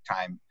Pacific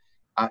time.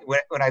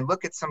 When I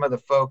look at some of the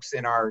folks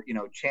in our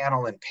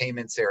channel and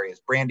payments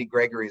areas, Brandy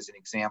Gregory is an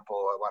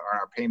example of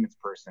our payments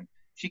person.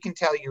 She can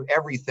tell you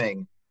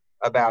everything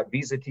about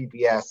Visa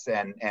TPS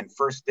and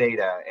First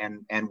Data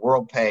and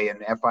WorldPay and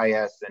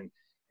FIS,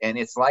 and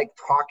it's like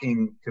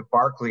talking to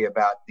Barkley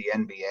about the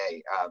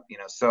NBA.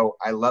 So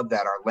I love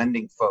that. Our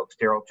lending folks,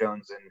 Daryl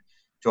Jones and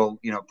Joel,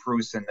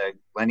 Bruce in the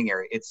lending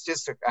area. It's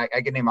just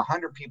I can name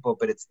 100 people,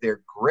 but it's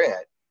their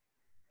grit,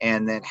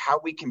 and then how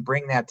we can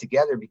bring that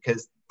together,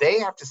 because they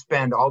have to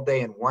spend all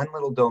day in one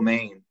little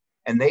domain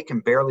and they can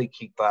barely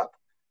keep up.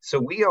 So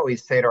we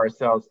always say to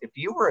ourselves, if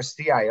you were a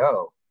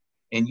CIO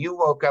and you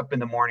woke up in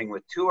the morning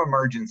with 2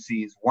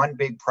 emergencies, 1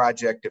 big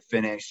project to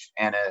finish,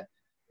 and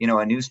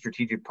a new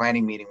strategic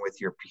planning meeting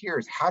with your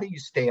peers, how do you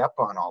stay up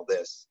on all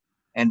this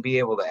and be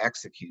able to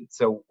execute.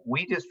 So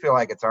we just feel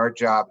like it's our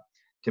job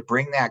to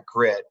bring that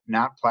grit,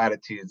 not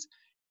platitudes.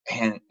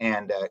 And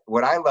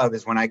what I love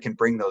is when I can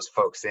bring those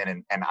folks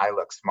in and I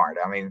look smart.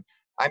 I mean,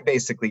 I'm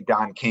basically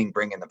Don King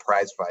bringing the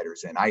prize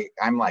fighters in.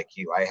 I'm like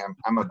you.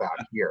 I'm about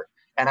here.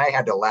 And I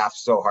had to laugh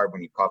so hard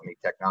when you called me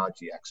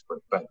technology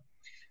expert. But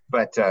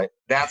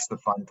that's the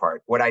fun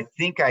part. What I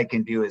think I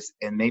can do is,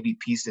 and maybe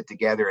piece it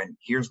together. And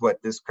here's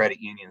what this credit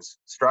union's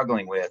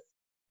struggling with.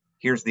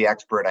 Here's the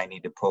expert I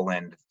need to pull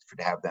in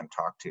to have them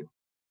talk to.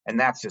 And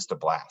that's just a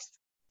blast.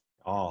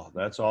 Oh,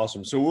 that's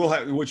awesome. So we'll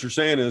have, what you're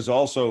saying is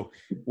also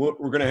we're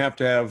going to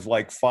have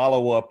like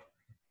follow-up.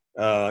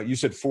 You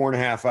said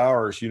 4.5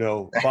 hours,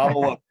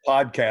 follow-up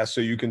podcast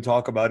so you can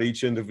talk about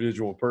each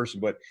individual person.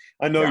 But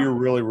I know you're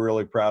really,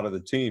 really proud of the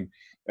team.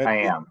 And I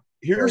am.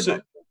 Here's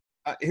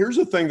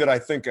a thing that I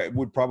think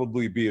would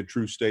probably be a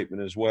true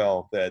statement as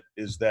well, that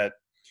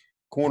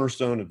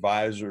Cornerstone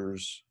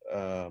Advisors,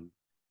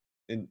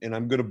 and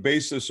I'm going to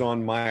base this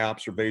on my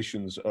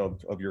observations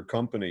of your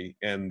company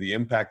and the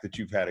impact that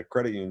you've had at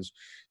credit unions,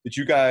 that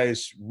you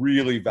guys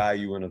really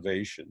value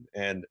innovation.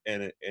 And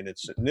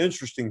it's an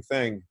interesting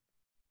thing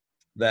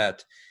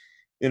that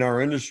in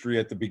our industry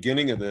at the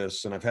beginning of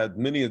this, and I've had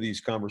many of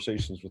these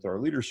conversations with our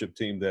leadership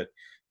team,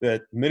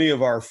 that many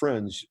of our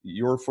friends,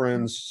 your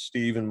friends,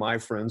 Steve, and my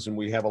friends, and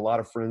we have a lot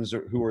of friends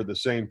who are the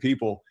same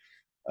people,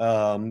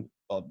 a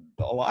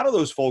lot of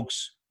those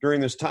folks during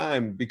this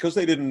time, because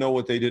they didn't know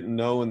what they didn't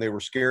know and they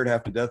were scared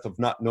half to death of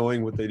not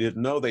knowing what they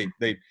didn't know, they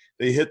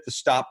hit the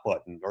stop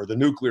button, or the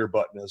nuclear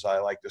button, as I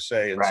like to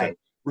say, and said,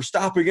 we're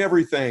stopping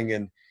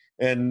everything,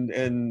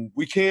 and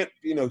we can't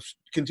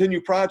continue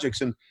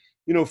projects. And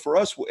for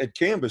us at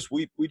Canvas,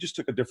 we just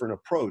took a different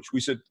approach. We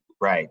said,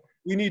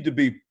 we need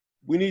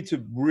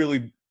to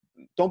really,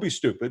 don't be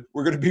stupid.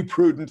 We're going to be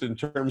prudent in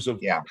terms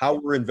of how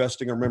we're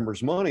investing our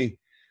members' money.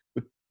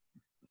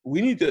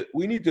 We need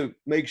to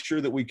make sure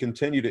that we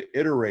continue to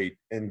iterate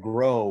and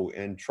grow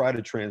and try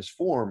to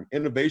transform.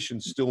 Innovation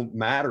still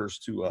matters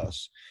to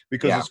us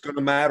because it's going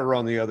to matter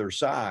on the other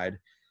side.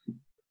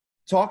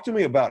 Talk to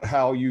me about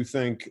how you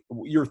think,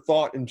 your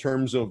thought in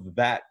terms of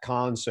that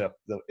concept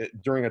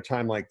during a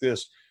time like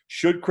this.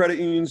 Should credit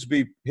unions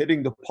be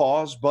hitting the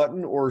pause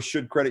button, or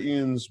should credit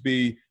unions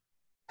be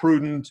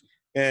prudent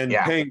and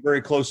paying very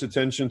close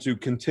attention to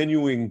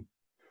continuing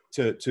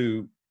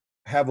to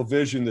have a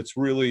vision that's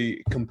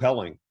really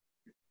compelling?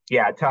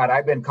 Yeah, Todd,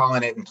 I've been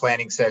calling it in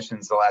planning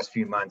sessions the last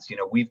few months.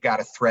 We've got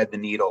to thread the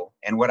needle.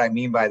 And what I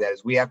mean by that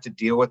is we have to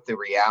deal with the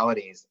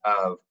realities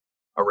of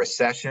a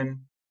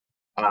recession,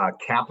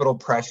 capital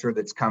pressure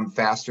that's come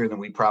faster than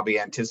we probably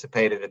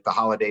anticipated at the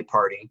holiday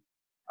party,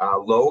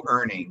 low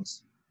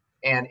earnings,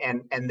 and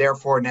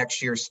therefore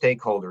next year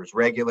stakeholders,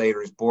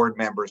 regulators, board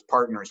members,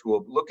 partners who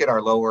will look at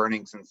our low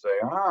earnings and say,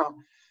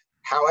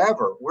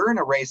 however, we're in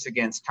a race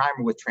against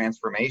time with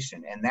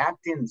transformation. And that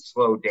didn't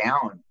slow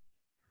down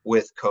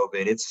with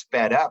COVID. It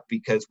sped up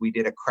because we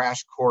did a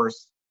crash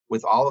course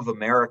with all of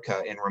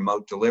America in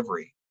remote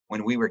delivery.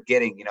 When we were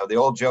getting, the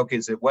old joke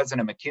is it wasn't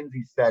a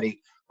McKinsey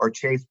study or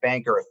Chase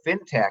Bank or a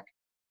fintech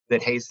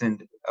that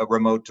hastened a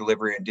remote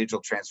delivery and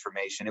digital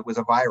transformation. It was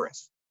a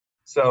virus.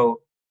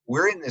 So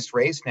we're in this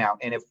race now.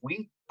 And if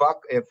we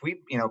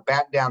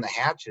back down the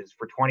hatches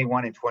for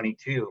 21 and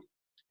 22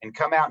 and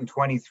come out in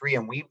 23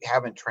 and we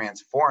haven't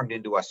transformed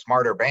into a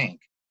smarter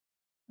bank,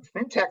 the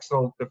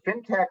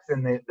fintechs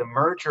and the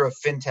merger of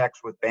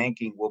fintechs with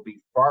banking will be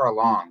far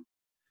along.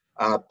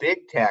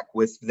 Big tech,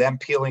 with them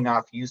peeling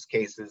off use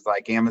cases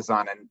like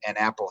Amazon and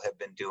Apple have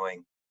been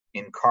doing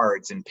in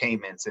cards and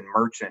payments and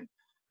merchant,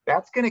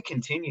 that's going to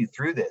continue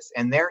through this.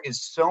 And there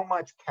is so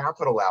much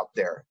capital out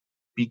there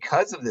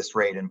because of this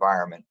rate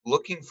environment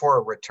looking for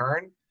a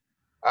return.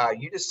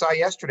 You just saw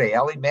yesterday,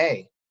 Ellie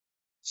Mae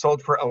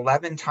sold for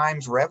 11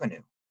 times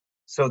revenue.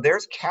 So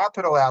there's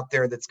capital out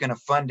there that's going to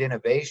fund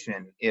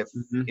innovation. If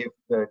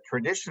the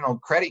traditional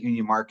credit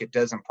union market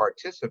doesn't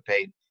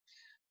participate,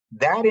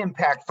 that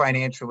impact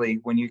financially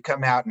when you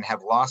come out and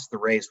have lost the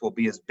race will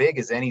be as big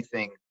as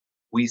anything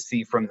we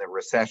see from the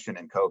recession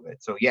and COVID.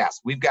 So yes,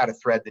 we've got to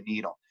thread the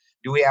needle.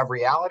 Do we have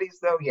realities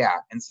though? Yeah.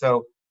 And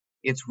so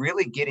it's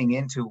really getting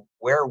into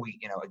where we,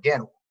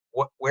 again,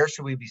 where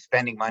should we be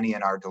spending money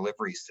in our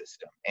delivery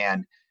system?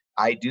 And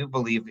I do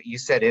believe that you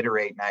said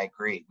iterate, and I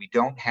agree. We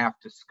don't have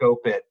to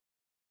scope it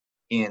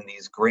in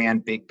these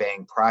grand big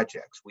bang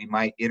projects. We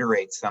might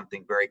iterate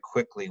something very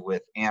quickly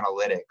with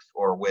analytics,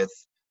 or with,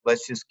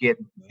 let's just get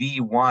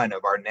V1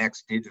 of our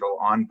next digital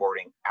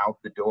onboarding out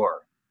the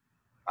door.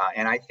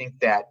 And I think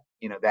that,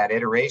 that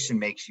iteration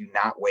makes you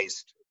not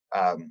waste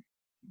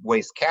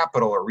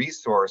capital or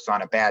resource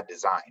on a bad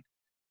design.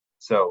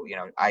 So,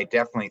 I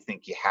definitely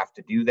think you have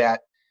to do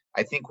that.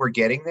 I think we're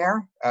getting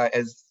there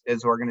as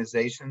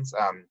organizations.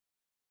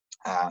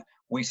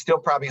 We still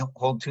probably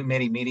hold too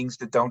many meetings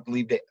that don't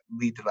lead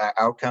to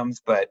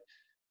outcomes, but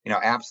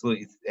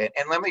absolutely.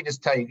 And let me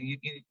just tell you,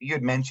 you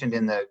had mentioned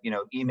in the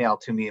email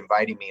to me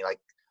inviting me, like,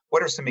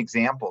 what are some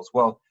examples?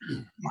 Well,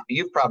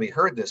 you've probably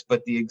heard this,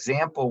 but the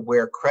example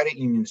where credit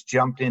unions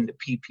jumped into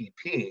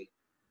PPP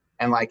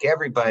And like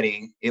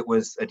everybody, it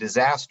was a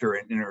disaster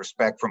in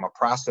respect from a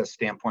process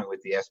standpoint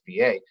with the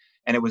SBA.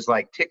 And it was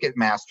like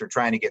Ticketmaster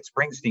trying to get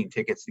Springsteen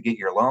tickets to get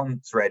your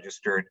loans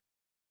registered.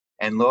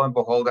 And lo and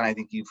behold, and I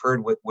think you've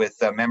heard with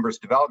Members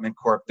Development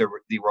Corp,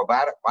 the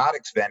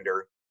robotics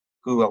vendor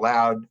who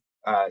allowed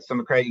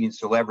some credit unions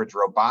to leverage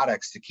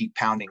robotics to keep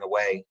pounding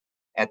away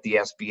at the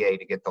SBA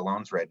to get the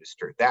loans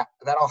registered. That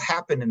all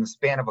happened in the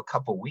span of a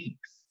couple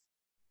weeks,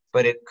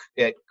 but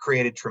it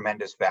created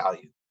tremendous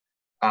value.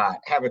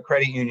 Have a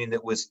credit union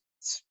that was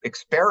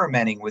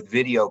experimenting with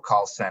video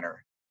call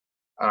center.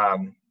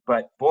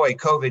 But boy,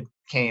 COVID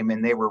came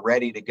and they were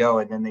ready to go.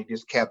 And then they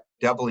just kept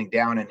doubling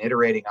down and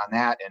iterating on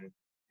that. And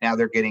now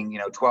they're getting,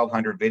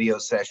 1,200 video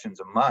sessions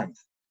a month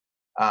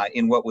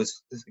in what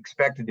was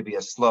expected to be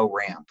a slow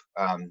ramp.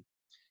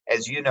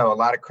 As you know, a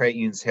lot of credit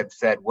unions have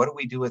said, what do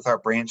we do with our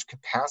branch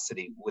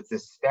capacity with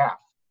this staff?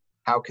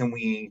 How can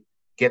we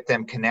get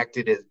them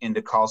connected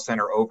into call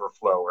center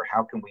overflow? Or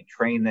how can we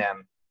train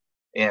them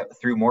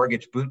through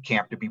mortgage boot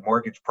camp to be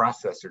mortgage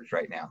processors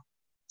right now?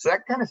 So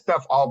that kind of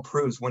stuff all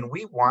proves when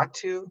we want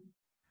to,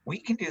 we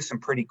can do some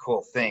pretty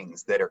cool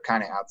things that are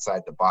kind of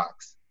outside the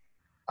box.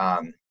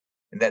 And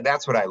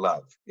that's what I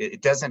love.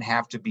 It doesn't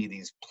have to be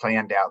these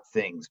planned out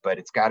things, but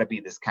it's got to be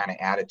this kind of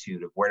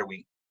attitude of where do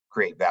we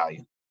create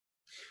value?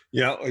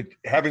 Yeah.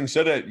 Having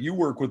said that, you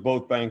work with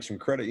both banks and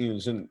credit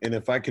unions. And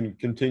if I can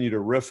continue to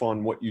riff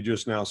on what you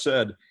just now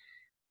said,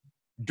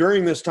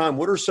 during this time,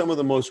 what are some of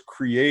the most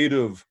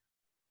creative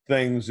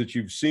things that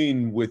you've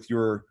seen with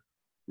your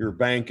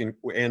bank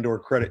and or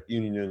credit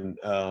union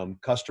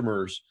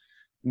customers,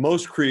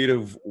 most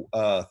creative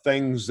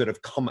things that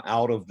have come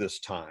out of this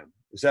time?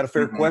 Is that a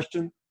fair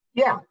question?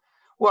 Yeah.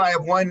 Well, I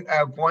have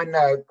one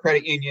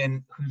credit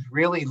union who's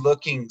really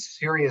looking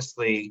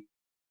seriously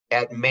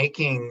at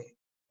making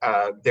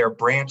their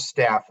branch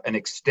staff an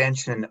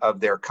extension of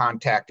their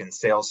contact and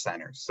sales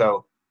centers.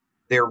 So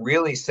they're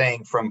really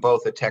saying from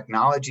both a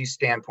technology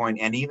standpoint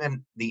and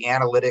even the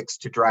analytics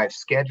to drive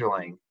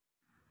scheduling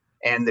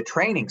and the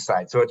training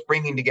side. So it's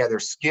bringing together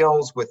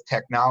skills with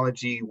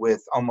technology,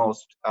 with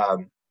almost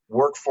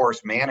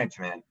workforce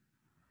management.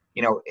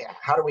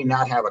 How do we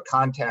not have a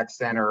contact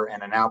center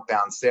and an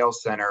outbound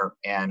sales center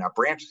and a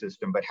branch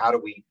system, but how do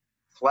we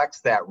flex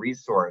that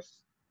resource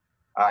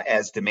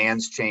as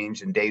demands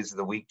change and days of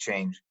the week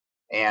change?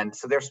 And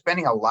so they're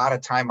spending a lot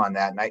of time on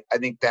that. And I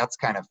think that's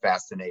kind of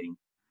fascinating.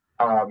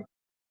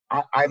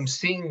 I'm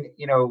seeing,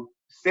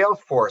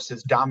 Salesforce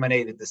has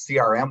dominated the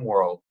CRM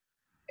world.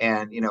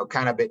 And,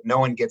 no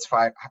one gets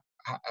fired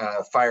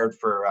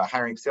for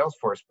hiring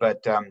Salesforce,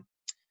 but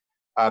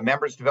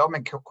Members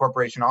Development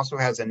Corporation also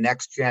has a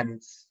next-gen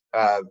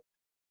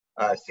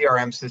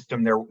CRM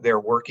system they're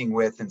working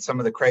with, and some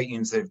of the credit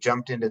unions that have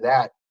jumped into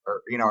that,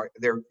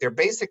 they're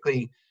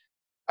basically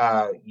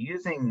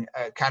using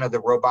kind of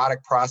the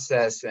robotic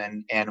process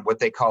and what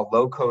they call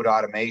low-code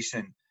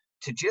automation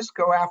to just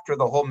go after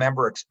the whole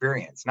member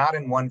experience, not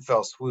in one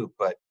fell swoop,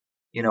 but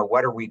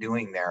what are we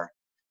doing there?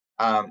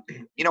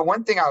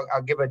 One thing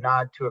I'll give a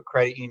nod to a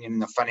credit union in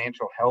the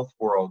financial health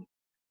world,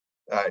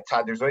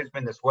 Todd, there's always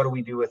been this, what do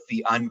we do with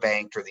the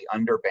unbanked or the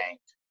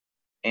underbanked?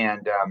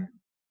 And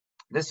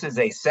this is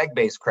a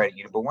seg-based credit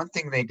union, but one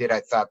thing they did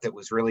I thought that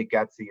was really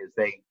gutsy is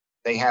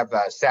they have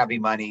Savvy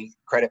Money,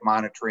 credit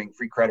monitoring,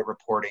 free credit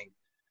reporting,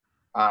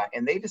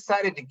 and they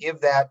decided to give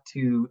that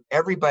to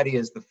everybody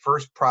as the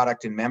first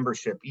product in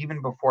membership,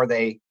 even before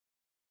they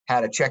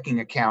had a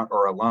checking account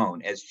or a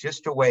loan, as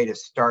just a way to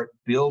start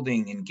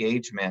building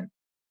engagement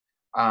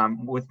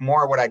with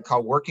more what I'd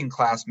call working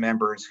class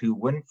members who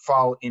wouldn't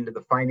fall into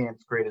the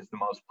finance grid as the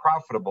most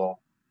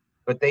profitable,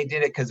 but they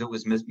did it because it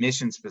was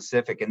mission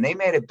specific. And they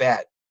made a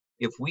bet,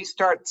 if we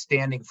start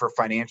standing for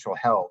financial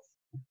health,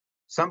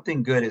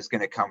 something good is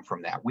going to come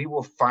from that. We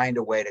will find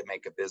a way to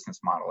make a business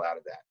model out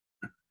of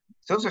that.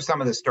 So those are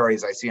some of the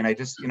stories I see. And I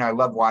just, I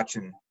love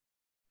watching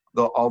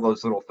all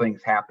those little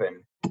things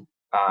happen.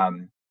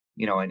 And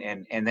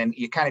then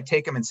you kind of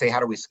take them and say, how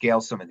do we scale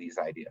some of these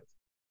ideas?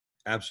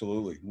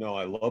 Absolutely. No,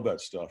 I love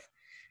that stuff.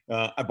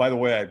 By the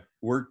way, I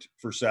worked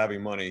for Savvy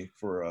Money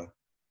for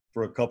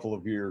a couple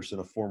of years in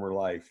a former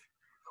life.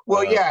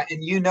 Well, yeah.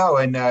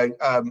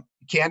 And,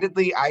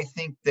 candidly, I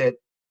think that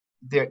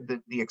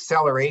the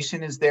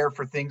acceleration is there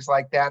for things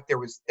like that. That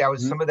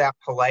was some of that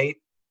polite.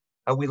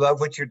 We love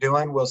what you're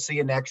doing. We'll see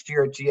you next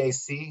year at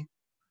GAC.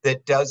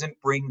 That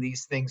doesn't bring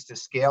these things to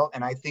scale.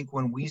 And I think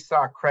when we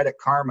saw Credit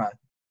Karma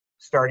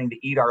starting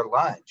to eat our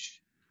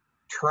lunch,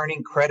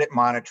 turning credit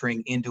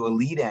monitoring into a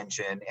lead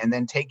engine and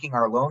then taking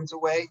our loans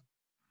away,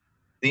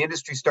 the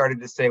industry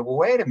started to say, well,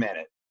 wait a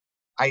minute.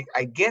 I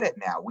get it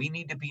now. We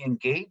need to be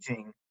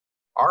engaging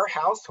our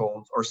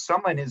households, or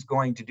someone is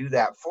going to do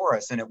that for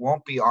us, and it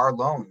won't be our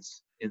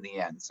loans in the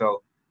end.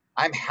 So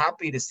I'm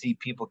happy to see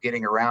people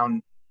getting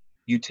around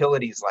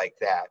utilities like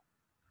that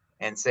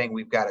and saying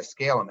we've got to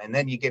scale them. And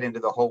then you get into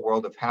the whole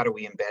world of how do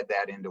we embed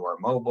that into our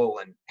mobile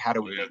and how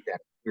do we make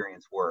that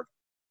experience work?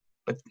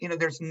 But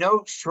there's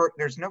no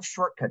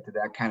shortcut to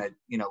that kind of,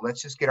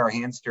 let's just get our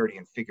hands dirty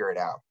and figure it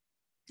out.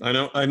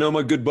 I know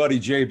my good buddy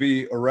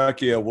JB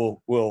Arekia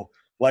will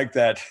like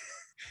that,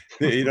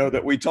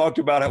 that we talked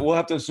about it. We'll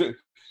have to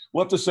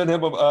send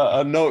him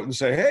a note and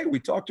say, hey, we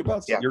talked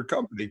about your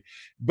company.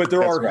 But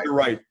you're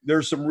right.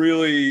 There's some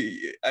really,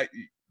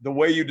 the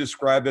way you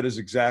described it is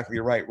exactly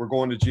right. We're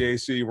going to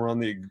GAC, we're on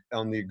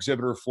the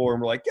exhibitor floor,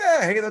 and we're like,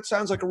 yeah, hey, that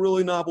sounds like a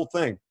really novel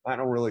thing. I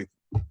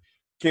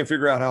can't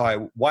figure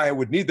out why I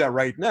would need that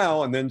right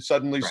now. And then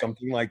suddenly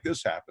something like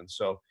this happens.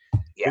 So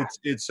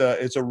it's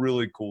a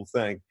really cool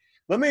thing.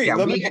 We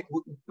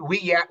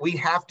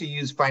have to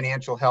use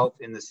financial health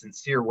in the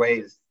sincere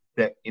ways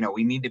that,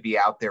 we need to be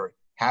out there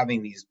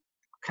having these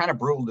kind of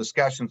brutal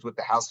discussions with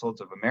the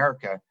households of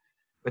America.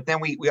 But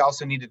then we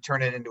also need to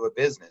turn it into a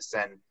business,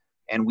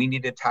 and we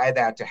need to tie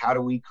that to how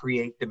do we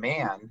create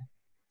demand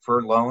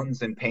for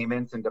loans and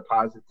payments and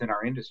deposits in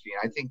our industry.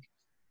 And I think,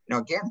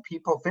 again,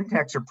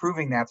 fintechs are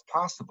proving that's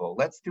possible.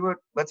 Let's do it.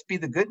 Let's be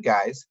the good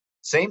guys.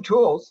 Same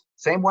tools,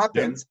 same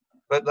weapons,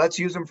 but let's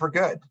use them for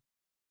good.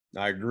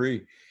 I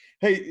agree.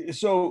 Hey,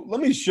 so let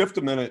me shift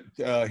a minute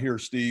here,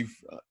 Steve,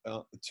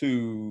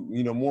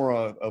 to, more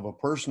of a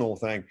personal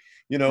thing.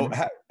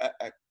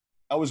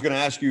 I was going to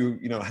ask you,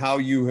 how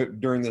you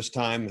during this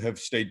time have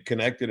stayed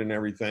connected and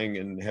everything,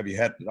 and have you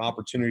had an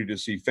opportunity to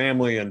see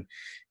family? And,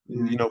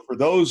 for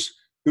those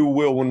who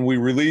will, when we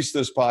release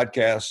this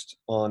podcast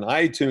on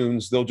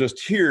iTunes, they'll just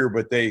hear,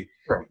 but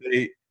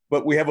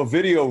but we have a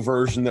video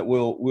version that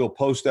we'll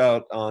post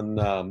out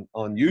on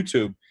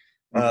YouTube.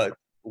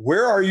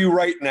 Where are you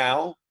right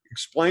now?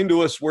 Explain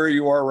to us where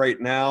you are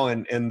right now,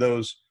 and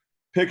those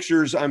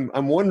pictures.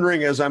 I'm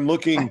wondering, as I'm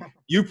looking,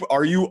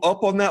 are you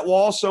up on that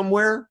wall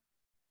somewhere?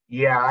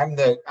 Yeah, I'm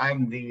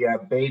the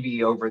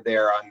baby over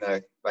there on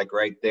the,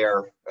 right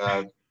there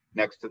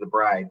next to the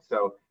bride.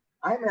 So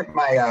I'm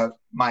at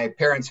my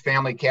parents'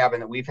 family cabin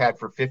that we've had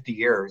for 50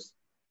 years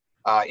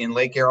in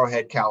Lake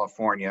Arrowhead,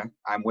 California.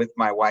 I'm with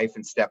my wife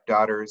and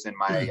stepdaughters and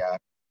my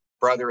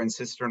brother and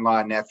sister-in-law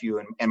and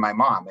nephew and my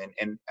mom.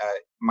 And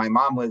my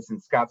mom lives in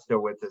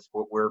Scottsdale with us,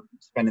 but we're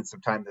spending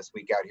some time this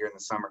week out here in the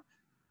summer.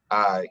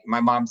 My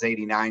mom's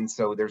 89,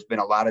 so there's been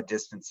a lot of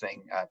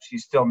distancing.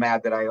 She's still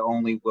mad that I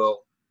only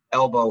will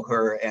elbow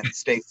her and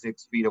stay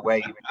 6 feet away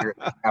even here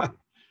at the cabin.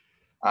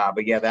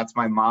 But yeah, that's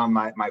my mom,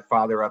 my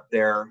father up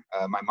there,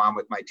 my mom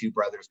with my two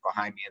brothers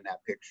behind me in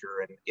that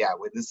picture. And yeah,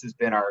 this has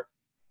been our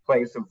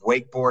place of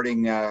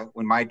wakeboarding.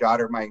 When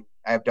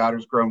I have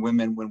daughters, grown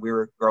women. When we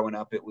were growing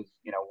up, it was,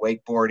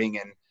 wakeboarding.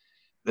 And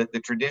the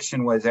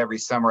tradition was every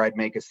summer I'd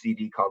make a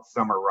CD called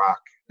Summer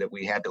Rock that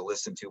we had to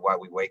listen to while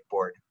we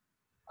wakeboard.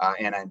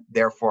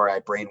 Therefore, I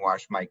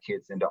brainwashed my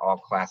kids into all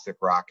classic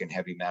rock and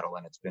heavy metal,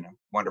 and it's been a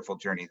wonderful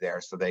journey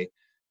there. So they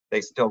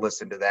still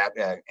listen to that,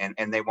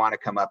 and they want to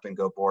come up and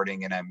go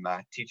boarding, and I'm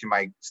teaching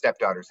my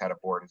stepdaughters how to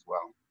board as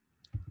well.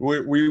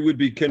 We would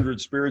be kindred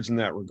spirits in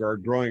that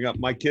regard. Growing up,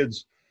 my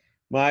kids,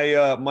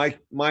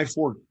 my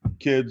four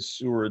kids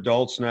who are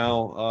adults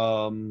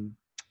now,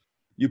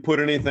 you put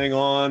anything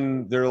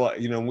on, they're like,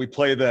 we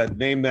play that,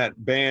 name that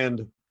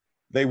band.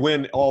 They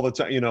win all the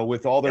time,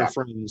 with all their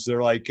friends.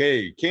 They're like,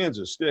 hey,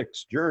 Kansas,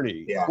 Styx,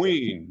 Journey,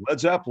 Queen, Led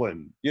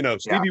Zeppelin,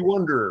 Stevie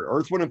Wonder,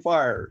 Earth, Wind, and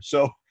Fire.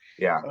 So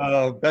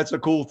that's a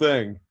cool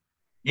thing.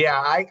 Yeah,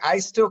 I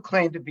still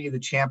claim to be the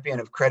champion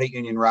of credit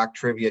union rock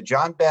trivia.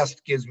 John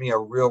Best gives me a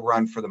real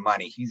run for the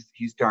money.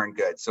 He's darn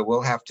good. So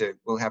we'll have to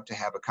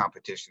have a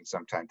competition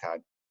sometime, Todd.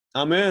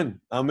 I'm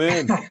in.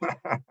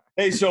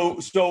 Hey, so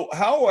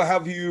how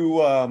have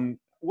you?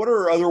 What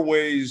are other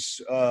ways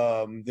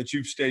that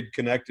you've stayed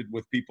connected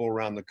with people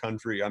around the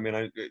country? I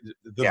mean,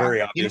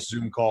 very obvious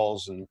Zoom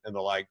calls and the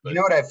like. But. You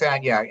know what I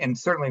found? Yeah, and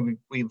certainly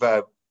we've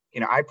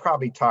I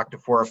probably talk to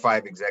 4 or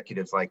 5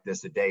 executives like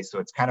this a day, so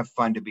it's kind of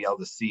fun to be able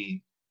to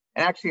see.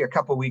 And actually, a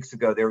couple of weeks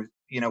ago, there was,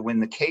 when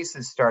the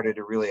cases started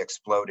to really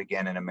explode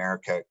again in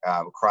America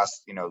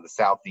across, the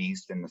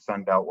Southeast and the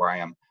Sun Belt where I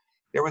am,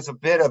 there was a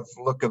bit of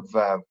look of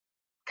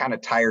kind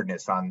of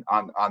tiredness on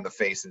the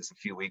faces a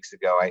few weeks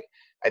ago.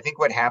 I think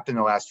what happened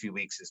the last few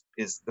weeks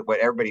is that what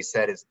everybody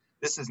said is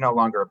this is no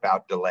longer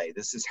about delay.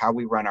 This is how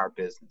we run our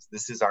business.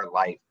 This is our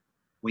life.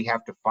 We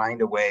have to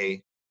find a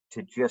way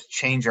to just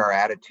change our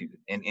attitude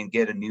and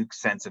get a new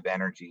sense of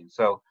energy. And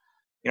so,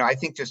 I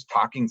think just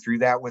talking through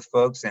that with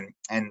folks and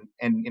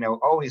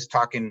always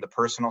talking the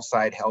personal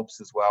side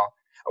helps as well.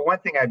 One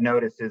thing I've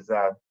noticed is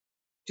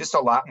just a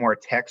lot more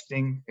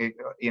texting.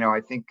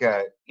 I think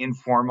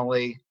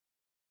informally,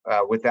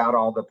 without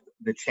all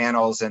the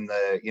channels and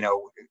the,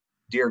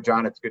 dear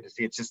John, it's good to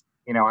see. It's just,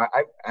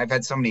 I've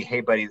had so many,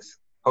 hey buddies,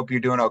 hope you're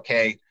doing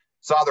okay.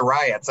 Saw the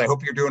riots. I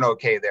hope you're doing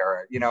okay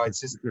there. It's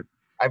just,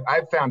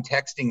 I've found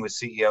texting with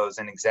CEOs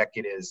and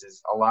executives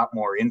is a lot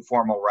more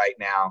informal right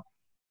now.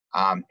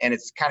 And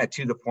it's kind of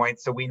to the point.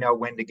 So we know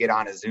when to get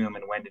on a Zoom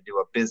and when to do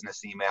a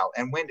business email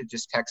and when to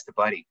just text a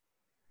buddy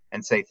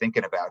and say,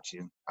 thinking about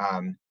you.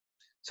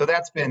 So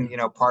that's been,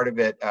 part of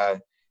it.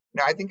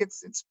 I think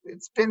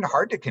it's been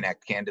hard to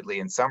connect candidly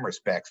in some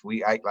respects.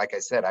 Like I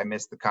said, I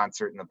missed the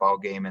concert and the ball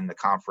game and the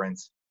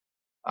conference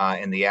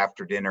and the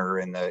after dinner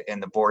and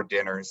the board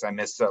dinners. I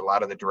miss a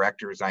lot of the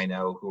directors I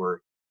know who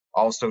are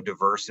also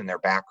diverse in their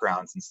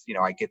backgrounds. And,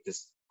 I get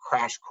this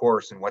crash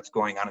course in what's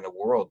going on in the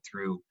world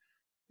through,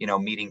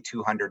 meeting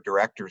 200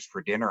 directors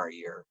for dinner a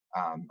year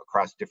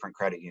across different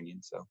credit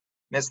unions. So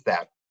missed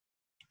that.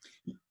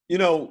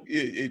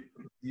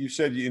 You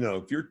said,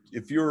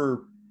 if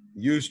you're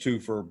used to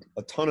for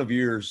a ton of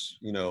years,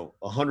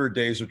 100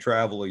 days of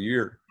travel a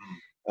year,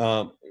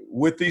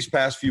 with these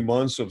past few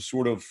months of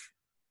sort of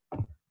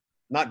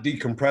not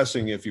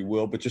decompressing, if you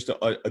will, but just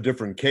a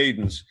different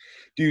cadence,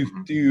 do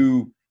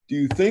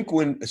you think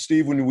when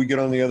we get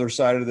on the other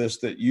side of this,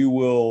 that you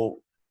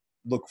will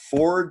look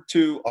forward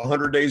to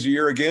 100 days a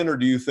year again, or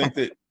do you think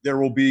that there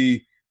will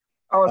be?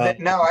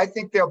 No, I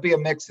think there'll be a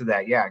mix of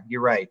that. Yeah,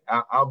 you're right.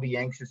 I'll be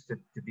anxious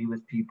to be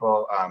with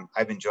people.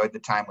 I've enjoyed the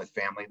time with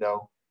family,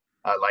 though.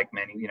 Like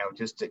many,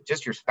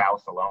 just your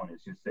spouse alone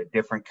is just a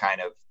different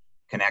kind of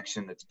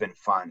connection that's been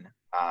fun.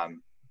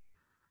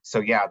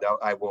 So yeah, though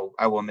I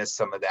will miss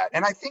some of that,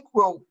 and I think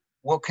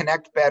we'll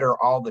connect better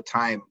all the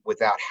time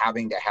without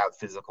having to have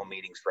physical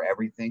meetings for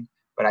everything.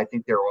 But I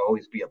think there will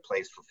always be a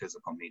place for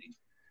physical meetings.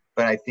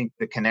 But I think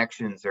the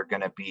connections are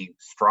going to be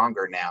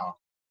stronger now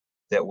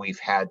that we've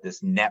had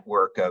this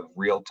network of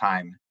real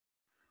time,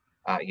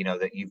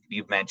 that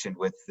you've mentioned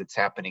that's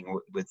happening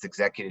with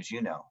executives.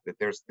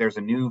 That there's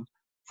a new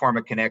form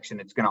of connection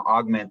that's going to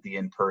augment the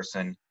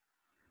in-person.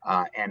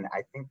 And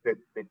I think that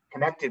the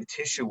connective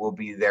tissue will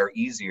be there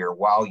easier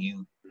while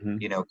you,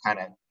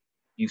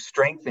 you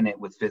strengthen it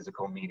with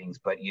physical meetings,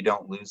 but you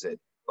don't lose it,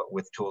 but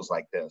with tools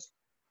like this.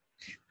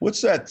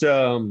 What's that,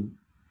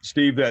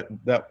 Steve,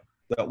 that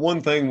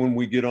one thing when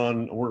we get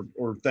on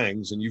or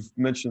things, and you've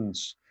mentioned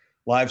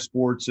live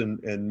sports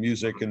and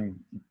music and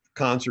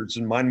concerts,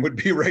 and mine would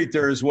be right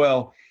there as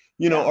well.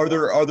 Are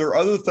there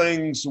other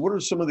things? What are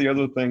some of the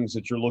other things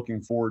that you're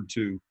looking forward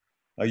to?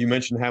 You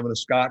mentioned having a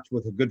scotch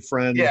with a good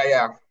friend.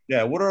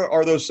 Yeah. What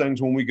are those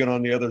things when we get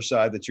on the other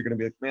side that you're going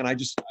to be like, man,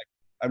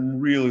 I'm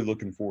really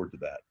looking forward to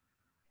that?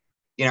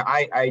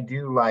 I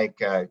do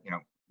like,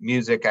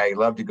 music. I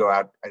love to go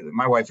out.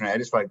 My wife and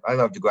I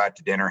love to go out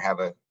to dinner, have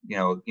a,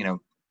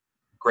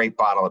 great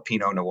bottle of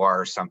Pinot Noir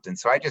or something.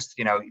 So I just,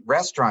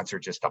 restaurants are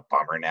just a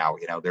bummer now.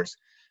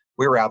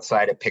 We were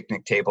outside at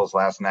picnic tables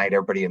last night,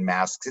 everybody in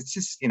masks. It's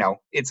just,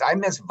 I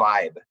miss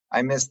vibe.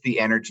 I miss the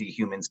energy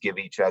humans give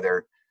each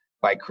other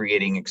by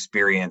creating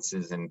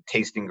experiences and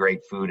tasting great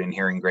food and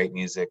hearing great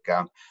music.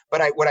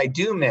 But what I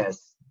do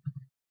miss,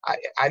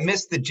 I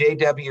miss the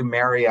JW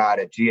Marriott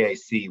at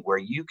GAC, where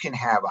you can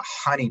have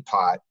a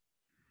honeypot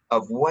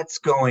of what's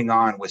going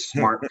on with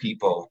smart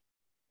people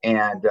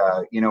and,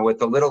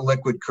 with a little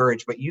liquid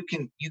courage, but you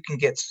can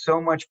get so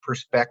much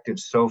perspective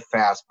so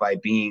fast by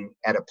being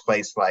at a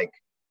place like,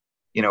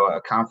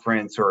 a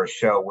conference or a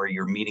show where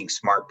you're meeting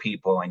smart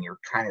people and you're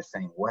kind of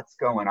saying, what's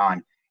going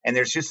on? And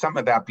there's just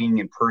something about being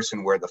in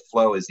person where the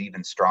flow is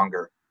even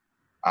stronger.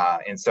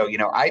 And so,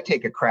 I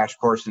take a crash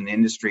course in the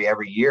industry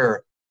every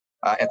year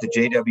at the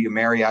JW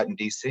Marriott in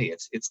DC.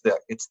 It's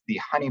the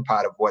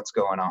honeypot of what's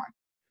going on.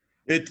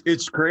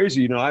 It's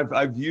crazy.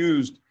 I've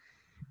used,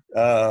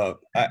 I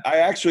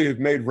actually have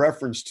made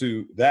reference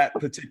to that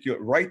particular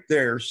right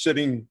there,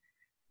 sitting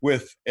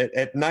with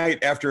at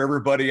night after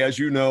everybody, as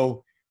you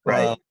know,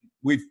 right.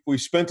 We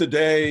spent a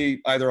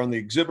day either on the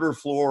exhibitor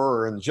floor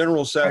or in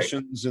general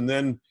sessions, right.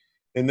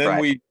 and then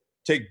we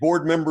take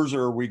board members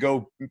or we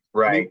go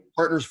meet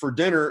partners for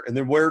dinner. And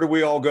then where do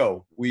we all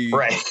go? We go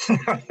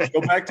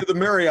back to the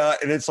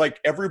Marriott, and it's like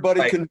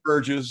everybody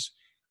converges.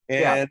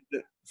 And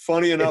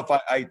funny enough,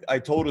 I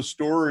told a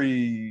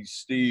story,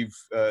 Steve,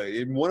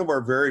 in one of our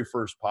very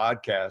first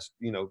podcasts,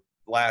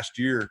 last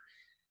year,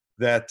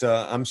 that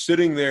I'm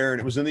sitting there,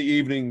 and it was in the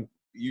evening.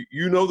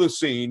 You know the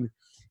scene.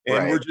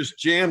 And we're just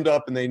jammed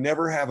up, and they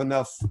never have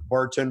enough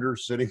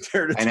bartenders sitting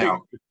there to take.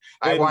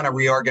 I want to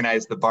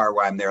reorganize the bar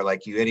while I'm there,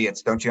 like, you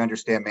idiots. Don't you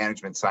understand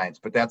management science?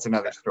 But that's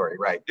another story,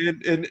 right?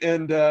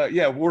 And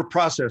we're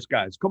process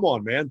guys. Come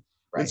on, man.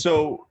 Right. And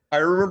so I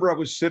remember I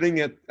was standing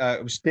at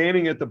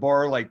the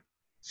bar like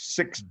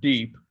 6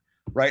 deep,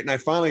 right? And I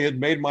finally had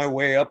made my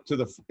way up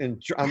to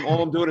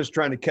all I'm doing is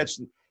trying to catch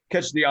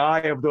the eye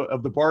of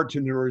the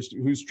bartender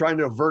who's trying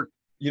to avert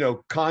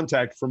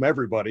contact from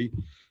everybody.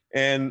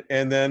 And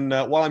then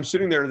while I'm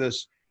sitting there,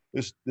 this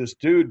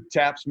dude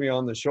taps me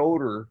on the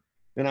shoulder,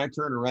 and I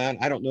turn around.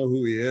 I don't know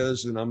who he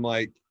is, and I'm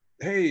like,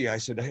 "Hey," I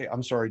said, "Hey,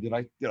 I'm sorry. Did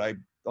I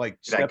like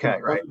step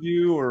in front of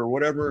you or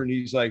whatever?" And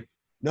he's like,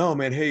 "No,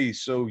 man. Hey,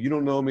 so you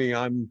don't know me?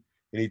 And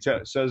he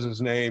says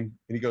his name,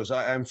 and he goes,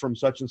 "I'm from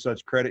such and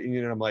such credit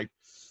union." And I'm like,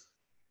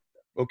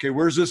 "Okay,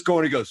 where's this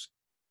going?" He goes,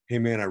 "Hey,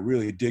 man, I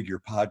really dig your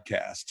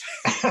podcast."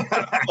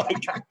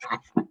 Like,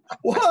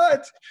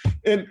 what?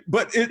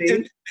 But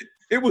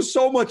it was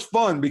so much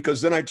fun,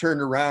 because then I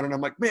turned around and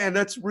I'm like, man,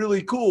 that's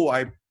really cool.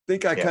 I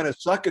think I kind of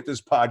suck at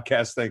this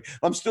podcast thing.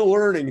 I'm still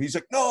learning. And he's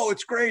like, no,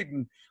 it's great.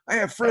 And I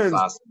have friends.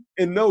 Awesome.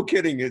 And no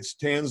kidding, it's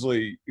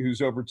Tansley,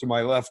 who's over to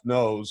my left,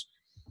 knows.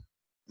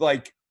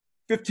 Like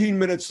 15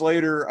 minutes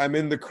later, I'm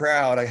in the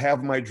crowd. I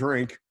have my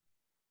drink,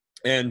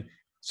 and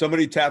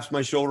somebody taps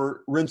my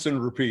shoulder, rinse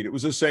and repeat. It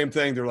was the same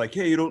thing. They're like,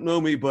 hey, you don't know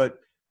me, but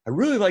I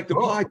really like the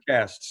Cool.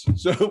 podcasts.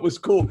 So it was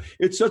cool.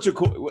 It's such a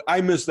cool,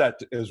 I miss that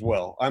as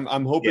well.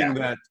 I'm hoping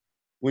that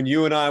when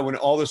you and I, when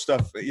all this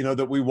stuff,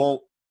 that we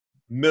won't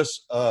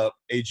miss a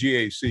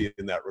GAC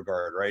in that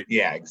regard, right?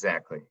 Yeah,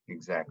 exactly.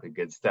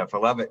 Good stuff. I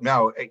love it.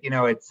 No,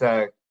 it's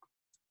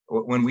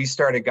when we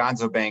started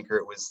Gonzo Banker,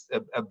 it was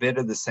a bit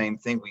of the same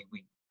thing.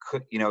 We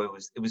could,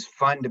 it was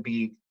fun to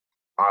be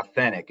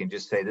authentic and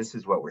just say, this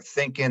is what we're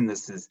thinking.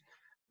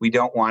 We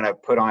don't want to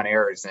put on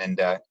airs.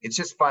 And it's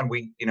just fun.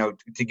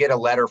 To get a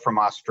letter from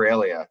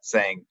Australia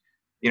saying,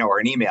 or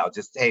an email,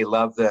 just, hey,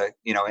 love and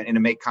to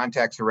make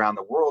contacts around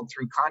the world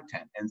through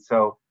content. And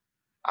so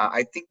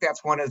I think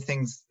that's one of the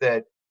things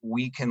that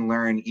we can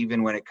learn,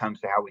 even when it comes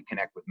to how we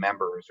connect with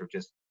members, or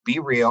just be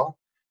real,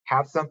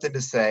 have something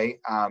to say,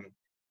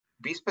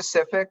 be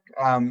specific,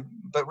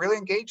 but really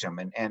engage them.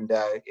 And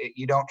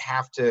you don't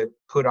have to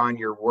put on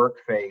your work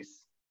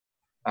face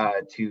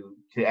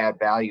to add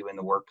value in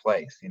the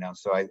workplace,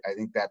 So I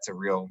think that's a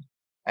real,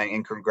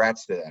 and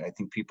congrats to that. I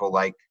think people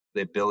like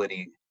the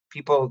ability,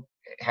 people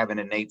have an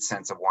innate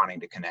sense of wanting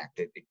to connect.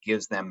 It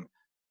gives them,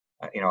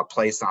 a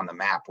place on the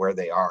map where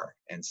they are.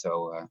 And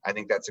so I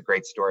think that's a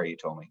great story you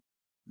told me.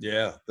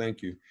 Yeah,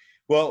 thank you.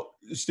 Well,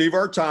 Steve,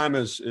 our time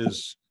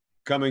is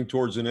coming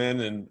towards an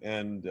end,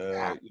 and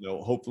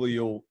hopefully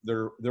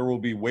there will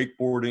be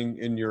wakeboarding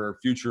in your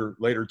future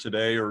later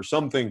today, or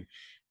something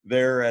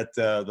there at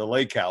the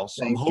lake house.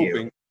 I'm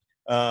hoping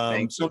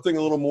something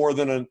a little more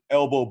than an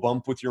elbow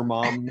bump with your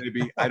mom,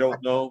 maybe. I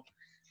don't know,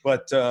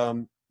 but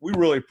we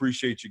really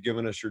appreciate you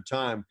giving us your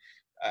time.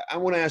 I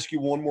want to ask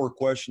you one more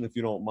question, if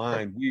you don't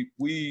mind.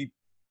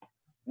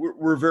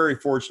 We're very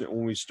fortunate.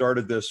 When we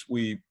started this,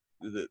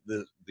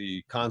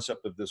 the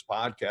concept of this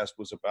podcast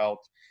was about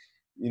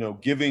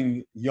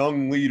giving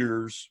young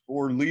leaders,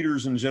 or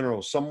leaders in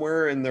general,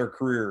 somewhere in their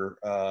career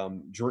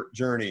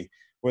journey,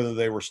 whether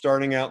they were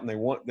starting out and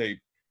they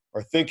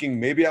are thinking,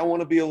 maybe I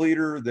want to be a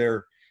leader.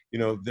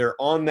 They're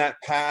on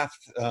that path,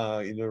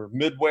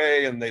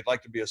 midway, and they'd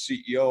like to be a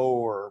CEO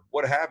or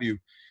what have you.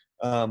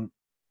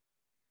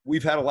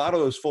 We've had a lot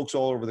of those folks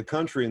all over the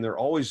country, and they're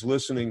always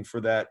listening for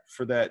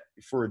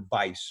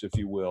advice, if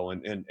you will,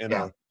 and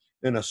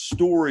a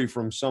story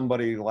from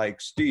somebody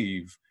like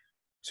Steve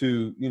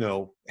to,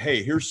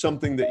 hey, here's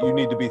something that you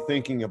need to be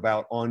thinking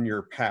about on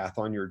your path,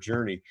 on your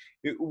journey.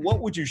 What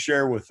would you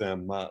share with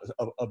them?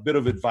 A bit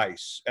of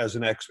advice as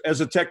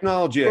a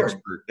technology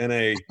expert and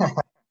a,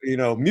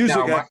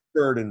 music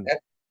expert. And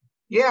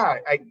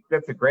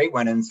that's a great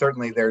one. And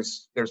certainly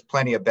there's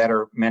plenty of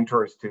better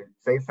mentors to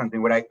say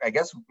something.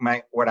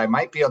 What I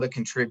might be able to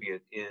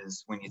contribute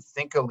is, when you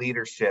think of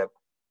leadership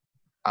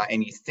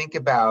and you think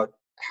about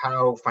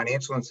how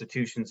financial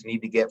institutions need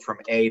to get from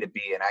A to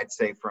B, and I'd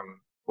say from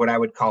what I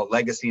would call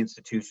legacy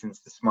institutions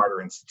to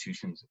smarter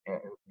institutions,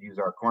 use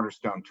our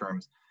Cornerstone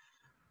terms,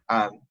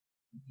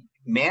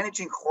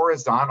 managing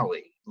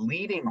horizontally,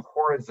 leading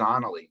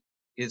horizontally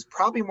is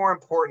probably more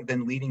important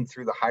than leading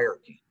through the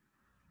hierarchy.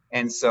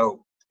 And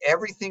so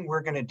everything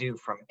we're going to do,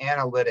 from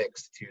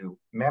analytics to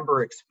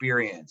member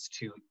experience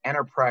to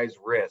enterprise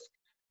risk,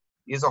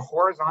 is a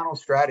horizontal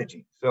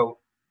strategy. So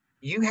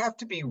you have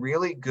to be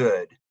really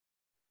good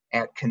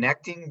at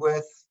connecting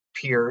with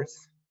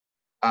peers,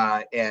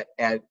 at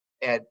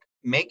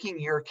making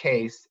your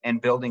case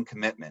and building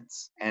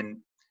commitments. And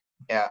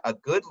a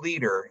good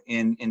leader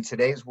in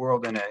today's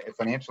world in a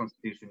financial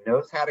institution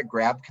knows how to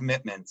grab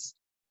commitments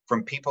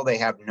from people they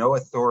have no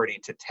authority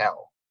to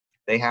tell.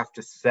 They have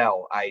to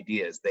sell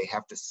ideas. They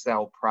have to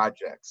sell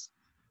projects.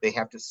 They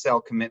have to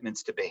sell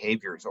commitments to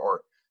behaviors,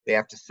 or they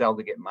have to sell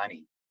to get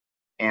money.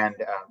 And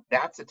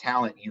that's a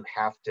talent you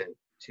have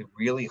to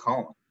really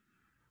hone.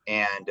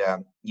 And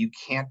you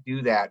can't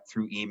do that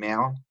through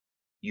email.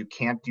 You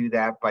can't do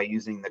that by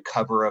using the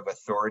cover of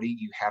authority.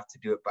 You have to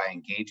do it by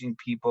engaging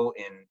people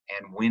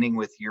and winning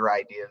with your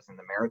ideas and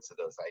the merits of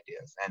those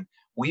ideas. And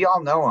we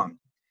all know them,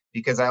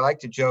 because I like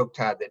to joke,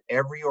 Todd, that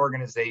every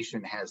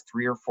organization has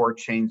 3 or 4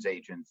 change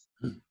agents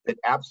that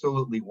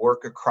absolutely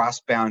work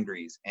across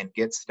boundaries and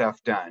get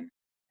stuff done.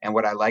 And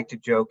what I like to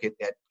joke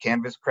at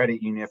Canvas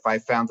Credit Union, if I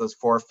found those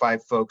 4 or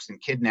 5 folks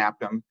and kidnapped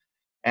them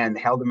and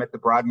held them at the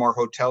Broadmoor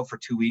Hotel for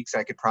 2 weeks,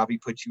 I could probably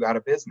put you out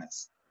of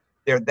business.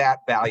 They're that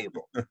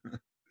valuable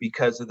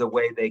because of the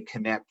way they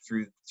connect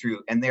through.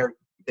 And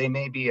they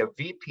may be a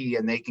VP,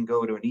 and they can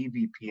go to an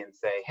EVP and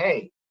say,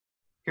 hey,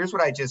 here's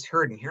what I just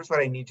heard, and here's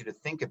what I need you to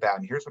think about,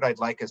 and here's what I'd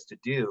like us to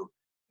do.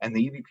 And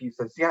the EVP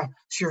says, yeah,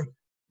 sure.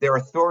 Their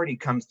authority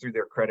comes through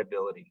their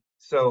credibility.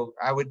 So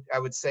I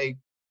would say,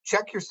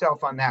 check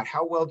yourself on that.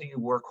 How well do you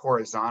work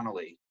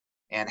horizontally,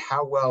 and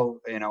how well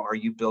are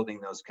you building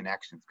those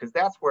connections? Because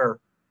that's where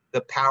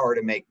the power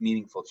to make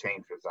meaningful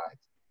change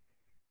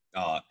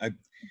resides.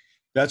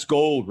 That's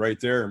gold right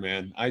there,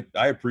 man.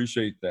 I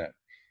appreciate that.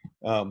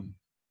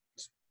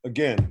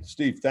 Again,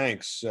 Steve,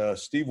 thanks.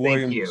 Steve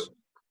Williams. Thank you.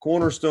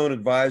 Cornerstone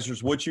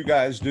Advisors, what you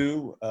guys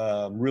do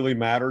really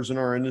matters in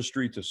our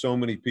industry to so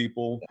many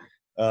people.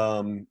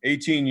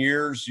 18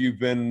 years you've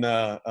been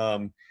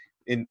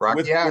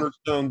with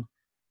Cornerstone.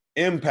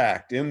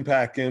 Impact.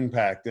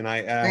 And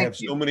I have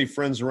so many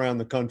friends around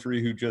the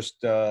country who just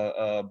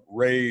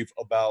rave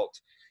about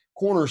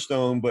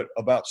Cornerstone, but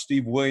about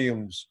Steve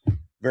Williams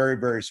very,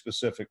 very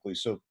specifically.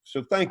 So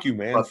thank you,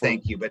 man. Well,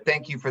 thank you. But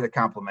thank you for the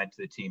compliment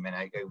to the team. And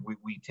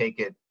we take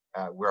it,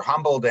 we're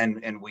humbled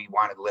and we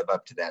want to live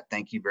up to that.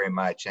 Thank you very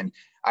much. And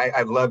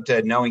I've loved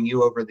knowing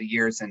you over the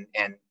years,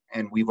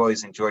 and we've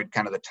always enjoyed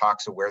kind of the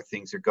talks of where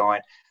things are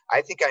going.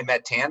 I think I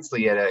met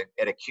Tansley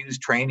at a Q's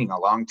training a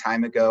long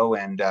time ago.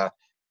 And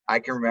I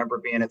can remember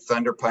being at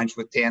Thunder Punch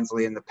with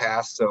Tansley in the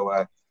past.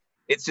 So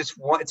it's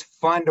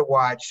fun to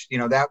watch. You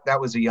know, that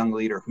was a young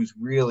leader who's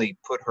really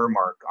put her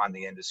mark on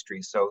the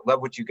industry. So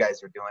love what you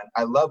guys are doing.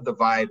 I love the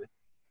vibe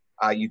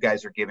you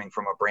guys are giving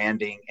from a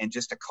branding and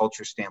just a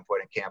culture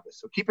standpoint on campus.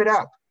 So keep it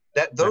up.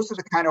 Those are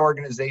the kind of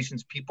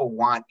organizations people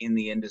want in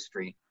the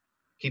industry.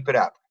 Keep it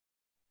up.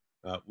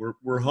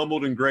 We're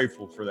humbled and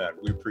grateful for that.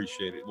 We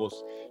appreciate it. Well,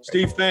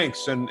 Steve,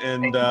 thanks, and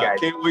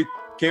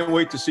can't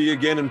wait to see you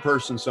again in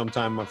person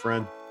sometime, my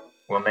friend.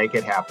 We'll make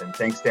it happen.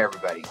 Thanks to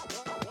everybody.